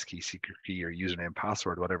access key, secret key, your username,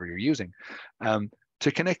 password, whatever you're using,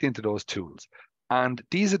 to connect into those tools. And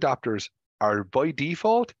these adapters are by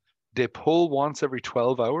default, they pull once every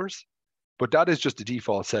 12 hours, but that is just the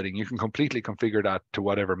default setting. You can completely configure that to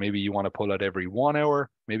whatever. Maybe you want to pull it every 1 hour,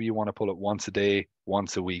 maybe you want to pull it once a day,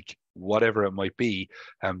 once a week, whatever it might be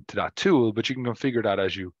to that tool, but you can configure that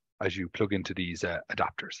as you plug into these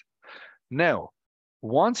adapters. Now,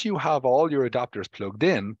 once you have all your adapters plugged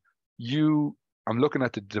in, I'm looking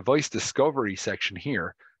at the device discovery section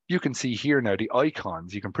here. You can see here now the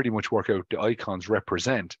icons. You can pretty much work out the icons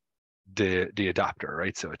represent the adapter,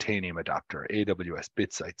 right? So a Tanium adapter, AWS,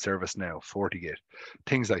 BitSight, ServiceNow, FortiGate,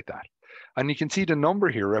 things like that. And you can see the number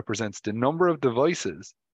here represents the number of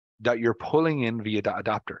devices that you're pulling in via that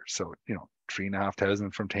adapter. So,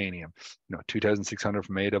 3,500 from Tanium, 2,600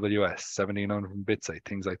 from AWS, 1,700 from BitSight,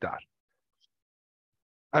 things like that.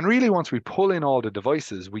 And really, once we pull in all the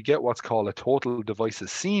devices, we get what's called a total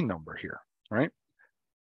devices seen number here, right?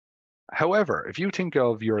 However, if you think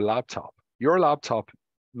of your laptop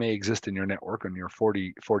may exist in your network, and your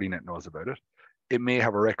Fortinet knows about it. It may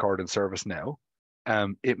have a record in ServiceNow.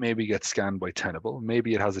 It maybe gets scanned by Tenable.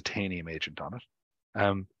 Maybe it has a Tanium agent on it.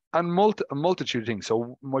 And a multitude of things.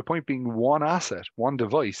 So my point being, one asset, one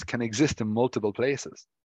device can exist in multiple places,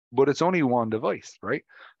 but it's only one device, right?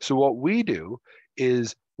 So what we do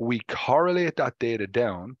is we correlate that data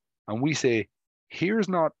down, and we say, here's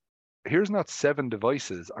not 7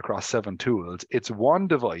 devices across 7 tools. It's one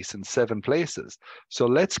device in 7 places. So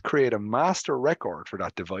let's create a master record for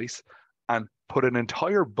that device and put an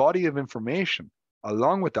entire body of information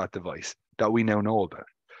along with that device that we now know about.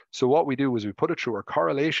 So what we do is we put it through our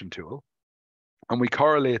correlation tool, and we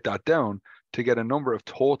correlate that down to get a number of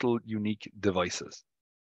total unique devices.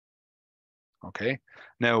 Okay.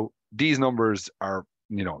 Now, these numbers are,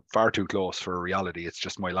 far too close for reality. It's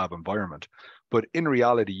just my lab environment. But in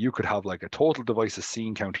reality, you could have like a total devices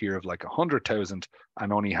seen count here of like 100,000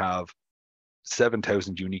 and only have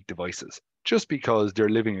 7,000 unique devices, just because they're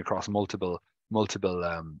living across multiple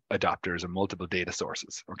adapters and multiple data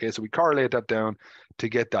sources. Okay, so we correlate that down to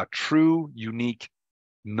get that true unique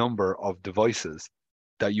number of devices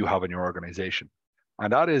that you have in your organization.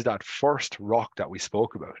 And that is that first rock that we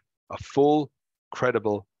spoke about, a full,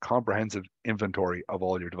 credible, comprehensive inventory of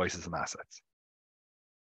all your devices and assets.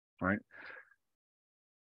 Right?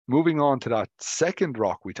 Moving on to that second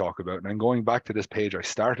rock we talk about, and I'm going back to this page I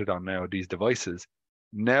started on now, these devices.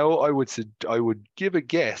 Now I would give a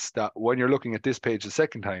guess that when you're looking at this page the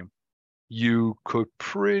second time, you could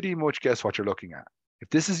pretty much guess what you're looking at. If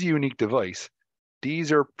this is a unique device,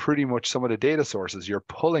 these are pretty much some of the data sources you're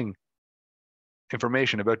pulling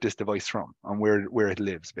information about this device from and where it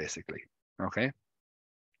lives, basically. Okay.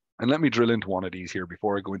 And let me drill into one of these here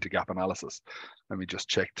before I go into gap analysis. Let me just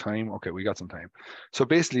check time. Okay, we got some time. So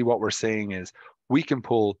basically what we're saying is we can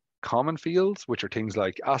pull common fields, which are things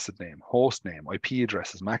like asset name, host name, IP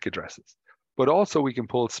addresses, MAC addresses, but also we can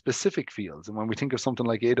pull specific fields. And when we think of something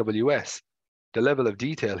like AWS, the level of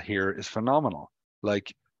detail here is phenomenal,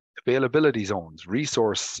 like availability zones,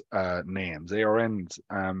 resource names, ARNs,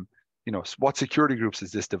 what security groups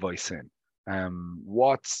is this device in?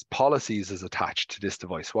 What policies is attached to this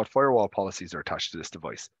device? What firewall policies are attached to this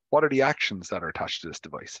device? What are the actions that are attached to this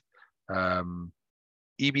device?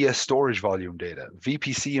 EBS storage volume data,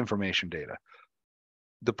 VPC information data.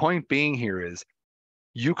 The point being here is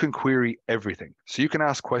you can query everything. So you can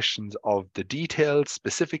ask questions of the detailed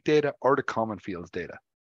specific data or the common fields data.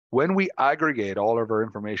 When we aggregate all of our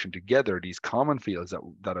information together, these common fields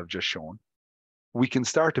that I've just shown, we can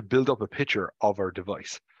start to build up a picture of our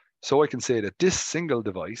device. So I can say that this single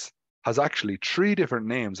device has actually 3 different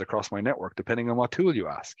names across my network, depending on what tool you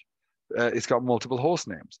ask. It's got multiple host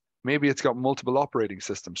names. Maybe it's got multiple operating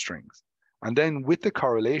system strings. And then with the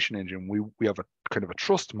correlation engine, we have a kind of a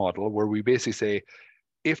trust model where we basically say,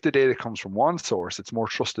 if the data comes from one source, it's more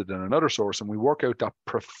trusted than another source, and we work out that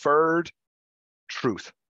preferred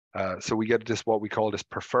truth. So we get this, what we call this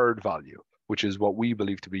preferred value, which is what we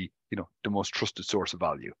believe to be, the most trusted source of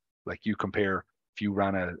value. Like you compare, if you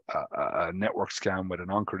ran a network scan with a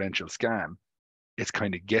non-credential scan, it's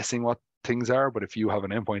kind of guessing what things are. But if you have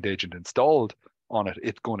an endpoint agent installed on it,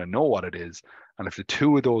 it's going to know what it is. And if the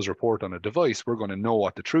 2 of those report on a device, we're going to know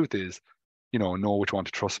what the truth is, know which one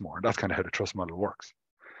to trust more. That's kind of how the trust model works.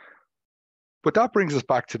 But that brings us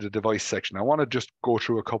back to the device section. I want to just go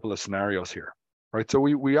through a couple of scenarios here. Right, so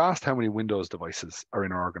we asked how many Windows devices are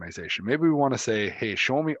in our organization. Maybe we want to say, hey,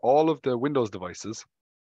 show me all of the Windows devices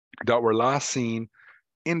that were last seen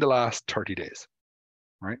in the last 30 days,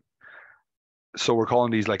 right? So we're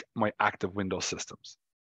calling these like my active Windows systems.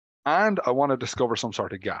 And I want to discover some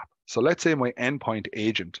sort of gap. So let's say my endpoint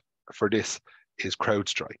agent for this is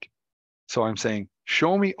CrowdStrike. So I'm saying,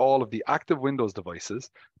 show me all of the active Windows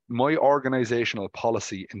devices, my organizational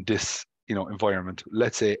policy in this environment.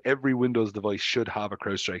 Let's say every Windows device should have a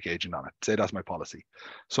CrowdStrike agent on it. Say that's my policy.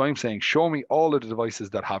 So I'm saying, show me all of the devices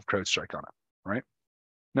that have CrowdStrike on it, right?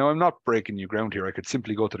 Now, I'm not breaking new ground here. I could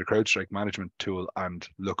simply go to the CrowdStrike management tool and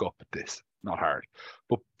look up at this. Not hard.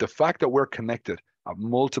 But the fact that we're connected at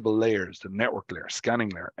multiple layers, the network layer,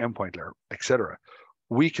 scanning layer, endpoint layer, etc.,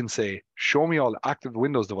 we can say, show me all the active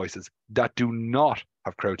Windows devices that do not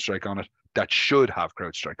have CrowdStrike on it, that should have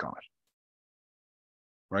CrowdStrike on it.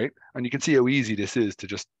 Right? And you can see how easy this is to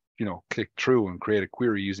just, click through and create a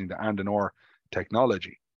query using the and or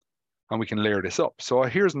technology. And we can layer this up. So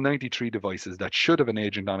here's 93 devices that should have an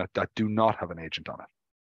agent on it that do not have an agent on it.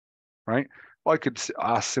 Right? I could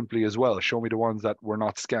ask simply as well, show me the ones that were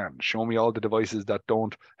not scanned. Show me all the devices that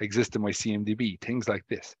don't exist in my CMDB, things like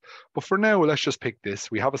this. But for now, let's just pick this.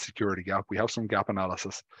 We have a security gap. We have some gap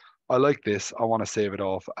analysis. I like this. I want to save it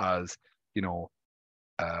off as,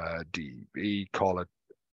 DB, call it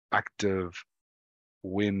active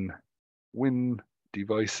win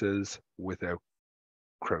devices without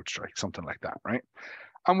CrowdStrike, something like that, right?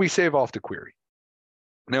 And we save off the query.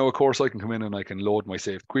 Now, of course, I can come in and I can load my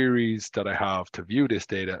saved queries that I have to view this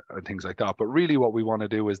data and things like that. But really what we want to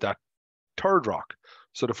do is that third rock.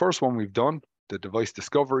 So the first one we've done, the device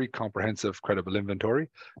discovery, comprehensive, credible inventory.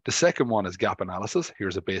 The second one is gap analysis.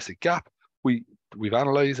 Here's a basic gap. We've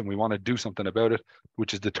analyzed and we want to do something about it,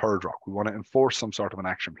 which is the third rock. We want to enforce some sort of an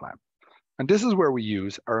action plan. And this is where we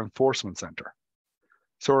use our enforcement center.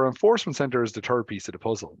 So our enforcement center is the third piece of the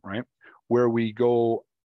puzzle, right? Where we go,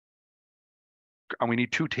 and we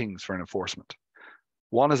need 2 things for an enforcement.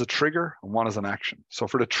 One is a trigger and one is an action. So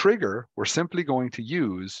for the trigger, we're simply going to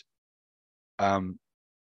use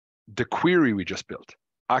the query we just built,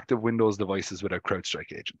 active Windows devices without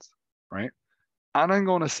CrowdStrike agents, right? And I'm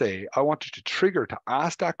going to say, I want you to trigger to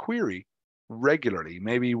ask that query regularly,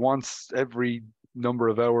 maybe once every number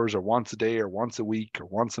of hours, or once a day, or once a week, or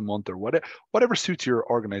once a month, or whatever suits your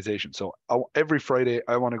organization. So every Friday,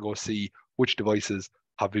 I want to go see which devices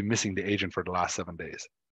have been missing the agent for the last 7 days,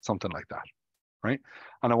 something like that, right?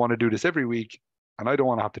 And I want to do this every week, and I don't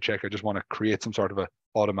want to have to check. I just want to create some sort of an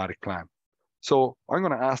automatic plan. So I'm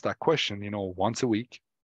going to ask that question, once a week.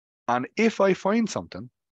 And if I find something,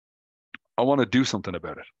 I want to do something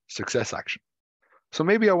about it, success action. So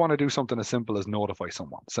maybe I want to do something as simple as notify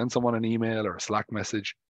someone, send someone an email or a Slack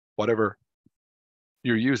message, whatever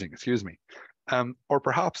you're using, excuse me. Or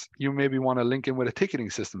perhaps you maybe want to link in with a ticketing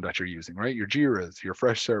system that you're using, right? Your Jira's, your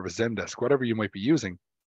Freshservice, Zendesk, whatever you might be using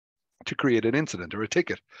to create an incident or a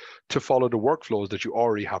ticket to follow the workflows that you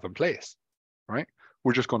already have in place, right?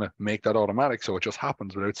 We're just going to make that automatic so it just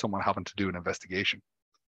happens without someone having to do an investigation.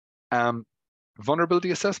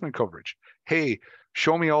 Vulnerability assessment coverage. Hey,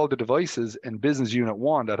 show me all the devices in business unit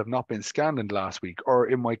 1 that have not been scanned in the last week, or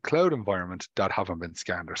in my cloud environment that haven't been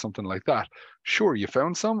scanned, or something like that. Sure, you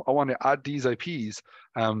found some. I want to add these IPs,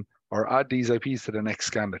 or add these IPs to the next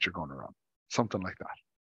scan that you're going to run. Something like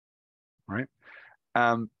that,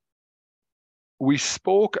 right? We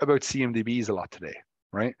spoke about CMDBs a lot today,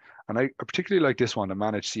 right? And I particularly like this one, the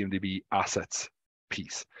manage CMDB assets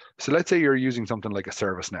piece. So let's say you're using something like a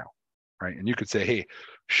ServiceNow, right? And you could say, hey,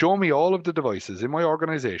 show me all of the devices in my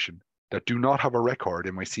organization that do not have a record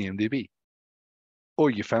in my CMDB. Oh,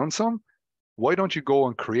 you found some? Why don't you go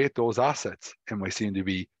and create those assets in my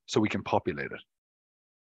CMDB so we can populate it?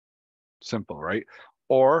 Simple, right?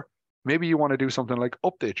 Or maybe you want to do something like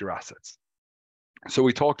update your assets. So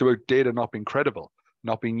we talked about data not being credible,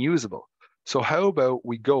 not being usable. So how about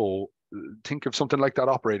we go think of something like that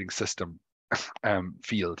operating system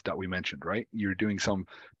field that we mentioned, right? You're doing some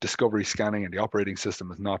discovery scanning and the operating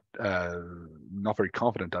system is not very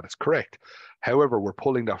confident that it's correct. However, we're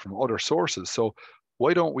pulling that from other sources. So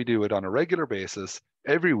why don't we do it on a regular basis?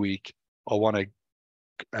 Every week, I want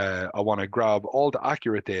to grab all the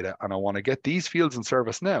accurate data, and I want to get these fields in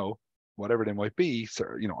ServiceNow, whatever they might be, so,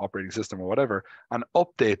 operating system or whatever, and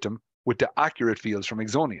update them with the accurate fields from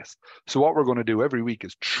Exonius. So what we're going to do every week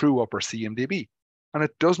is true up our CMDB. And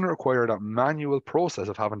it doesn't require that manual process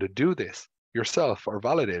of having to do this yourself or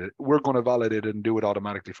validate it. We're going to validate it and do it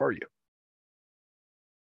automatically for you.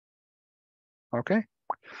 Okay.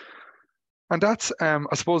 And that's, I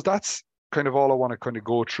suppose that's kind of all I want to kind of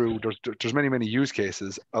go through. There's many use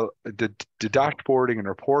cases. The dashboarding and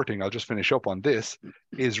reporting, I'll just finish up on this,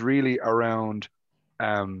 is really around,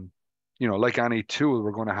 like any tool,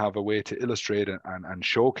 we're going to have a way to illustrate and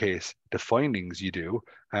showcase the findings you do.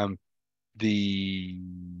 The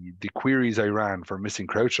queries I ran for missing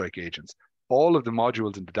CrowdStrike agents, all of the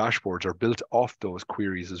modules in the dashboards are built off those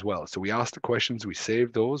queries as well. So we ask the questions, we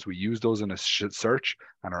save those, we use those in a search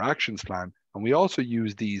and our actions plan. And we also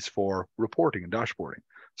use these for reporting and dashboarding.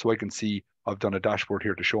 So I can see I've done a dashboard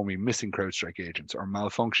here to show me missing CrowdStrike agents or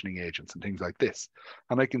malfunctioning agents and things like this.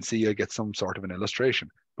 And I can see I get some sort of an illustration.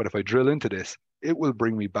 But if I drill into this, it will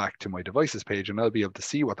bring me back to my devices page and I'll be able to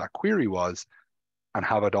see what that query was and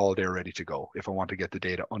have it all there ready to go if I want to get the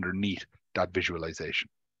data underneath that visualization.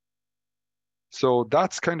 So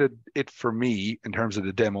that's kind of it for me in terms of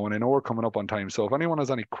the demo. And I know we're coming up on time. So if anyone has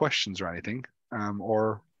any questions or anything,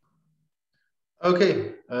 or...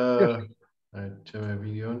 Okay. Yes. Turn my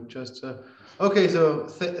video on just. Okay, so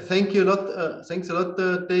thank you a lot. Thanks a lot,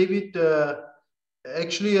 David.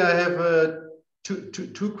 Actually, I have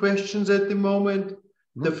two questions at the moment.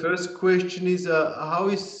 Mm-hmm. The first question is, how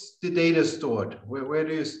is the data stored? Where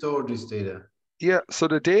do you store this data? Yeah, so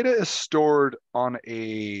the data is stored on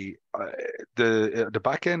the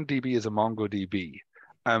backend DB is a MongoDB,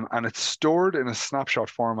 and it's stored in a snapshot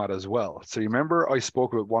format as well. So you remember I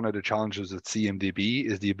spoke about one of the challenges with CMDB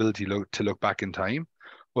is the ability to look back in time.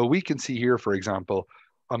 Well, we can see here, for example,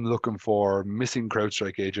 I'm looking for missing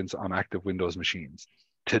CrowdStrike agents on active Windows machines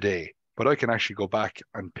today, but I can actually go back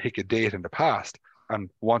and pick a date in the past and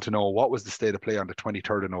want to know what was the state of play on the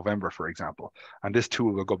 23rd of November, for example. And this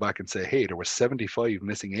tool will go back and say, hey, there were 75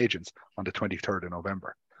 missing agents on the 23rd of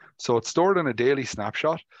November. So it's stored in a daily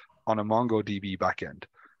snapshot on a MongoDB backend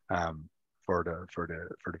for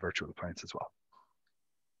the virtual appliance as well.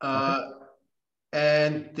 Okay.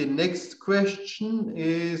 And the next question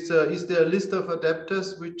is there a list of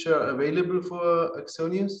adapters which are available for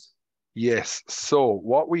Axonius? Yes. So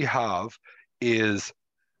what we have is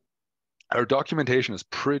our documentation is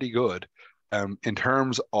pretty good In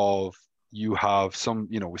terms of you have some,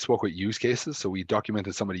 we spoke about use cases. So we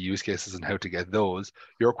documented some of the use cases and how to get those.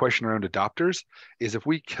 Your question around adapters is if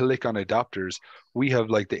we click on adapters, we have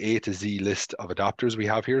like the A to Z list of adapters we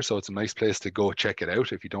have here. So it's a nice place to go check it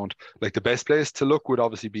out. If you don't, like the best place to look would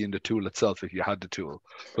obviously be in the tool itself if you had the tool.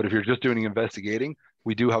 But if you're just doing investigating,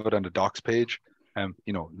 we do have it on the docs page.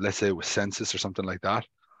 Let's say it was census or something like that.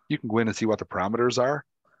 You can go in and see what the parameters are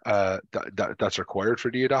that's required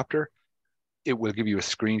for the adapter. It will give you a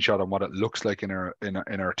screenshot on what it looks like in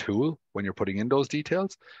our tool when you're putting in those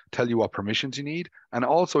details, tell you what permissions you need, and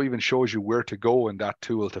also even shows you where to go in that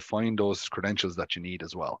tool to find those credentials that you need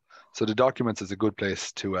as well. So the documents is a good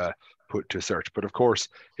place to put to search. But of course,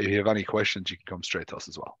 if you have any questions, you can come straight to us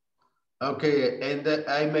as well. Okay, and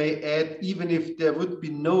I may add, even if there would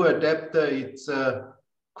be no adapter, it's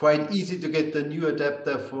quite easy to get the new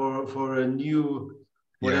adapter for a new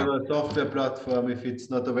whatever software platform if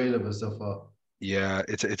it's not available so far. Yeah,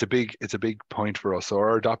 it's a big point for us. So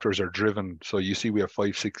our adapters are driven. So you see, we have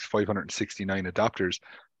 569 adapters,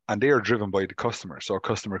 and they are driven by the customer. So a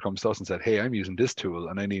customer comes to us and said, "Hey, I'm using this tool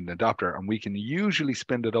and I need an adapter," and we can usually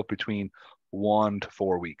spin it up between 1 to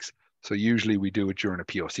 4 weeks. So usually we do it during a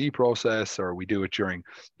POC process, or we do it during,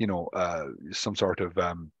 some sort of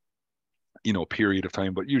period of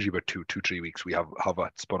time. But usually about 2-3 weeks, we have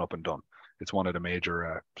it spun up and done. It's one of the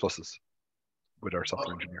major pluses with our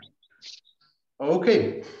software engineers.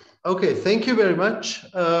 Okay. Thank you very much.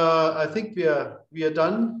 I think we are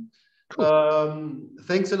done. Cool.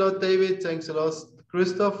 Thanks a lot, David. Thanks a lot,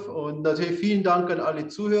 Christoph. Und natürlich vielen Dank an alle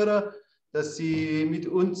Zuhörer, dass Sie mit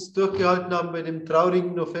uns durchgehalten haben bei dem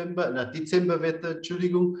traurigen Dezemberwetter.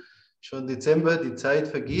 Entschuldigung, schon Dezember, die Zeit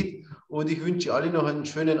vergeht. Und ich wünsche allen noch einen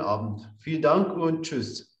schönen Abend. Vielen Dank und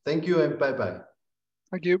tschüss. Thank you and bye-bye.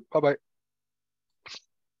 Thank you. Bye-bye.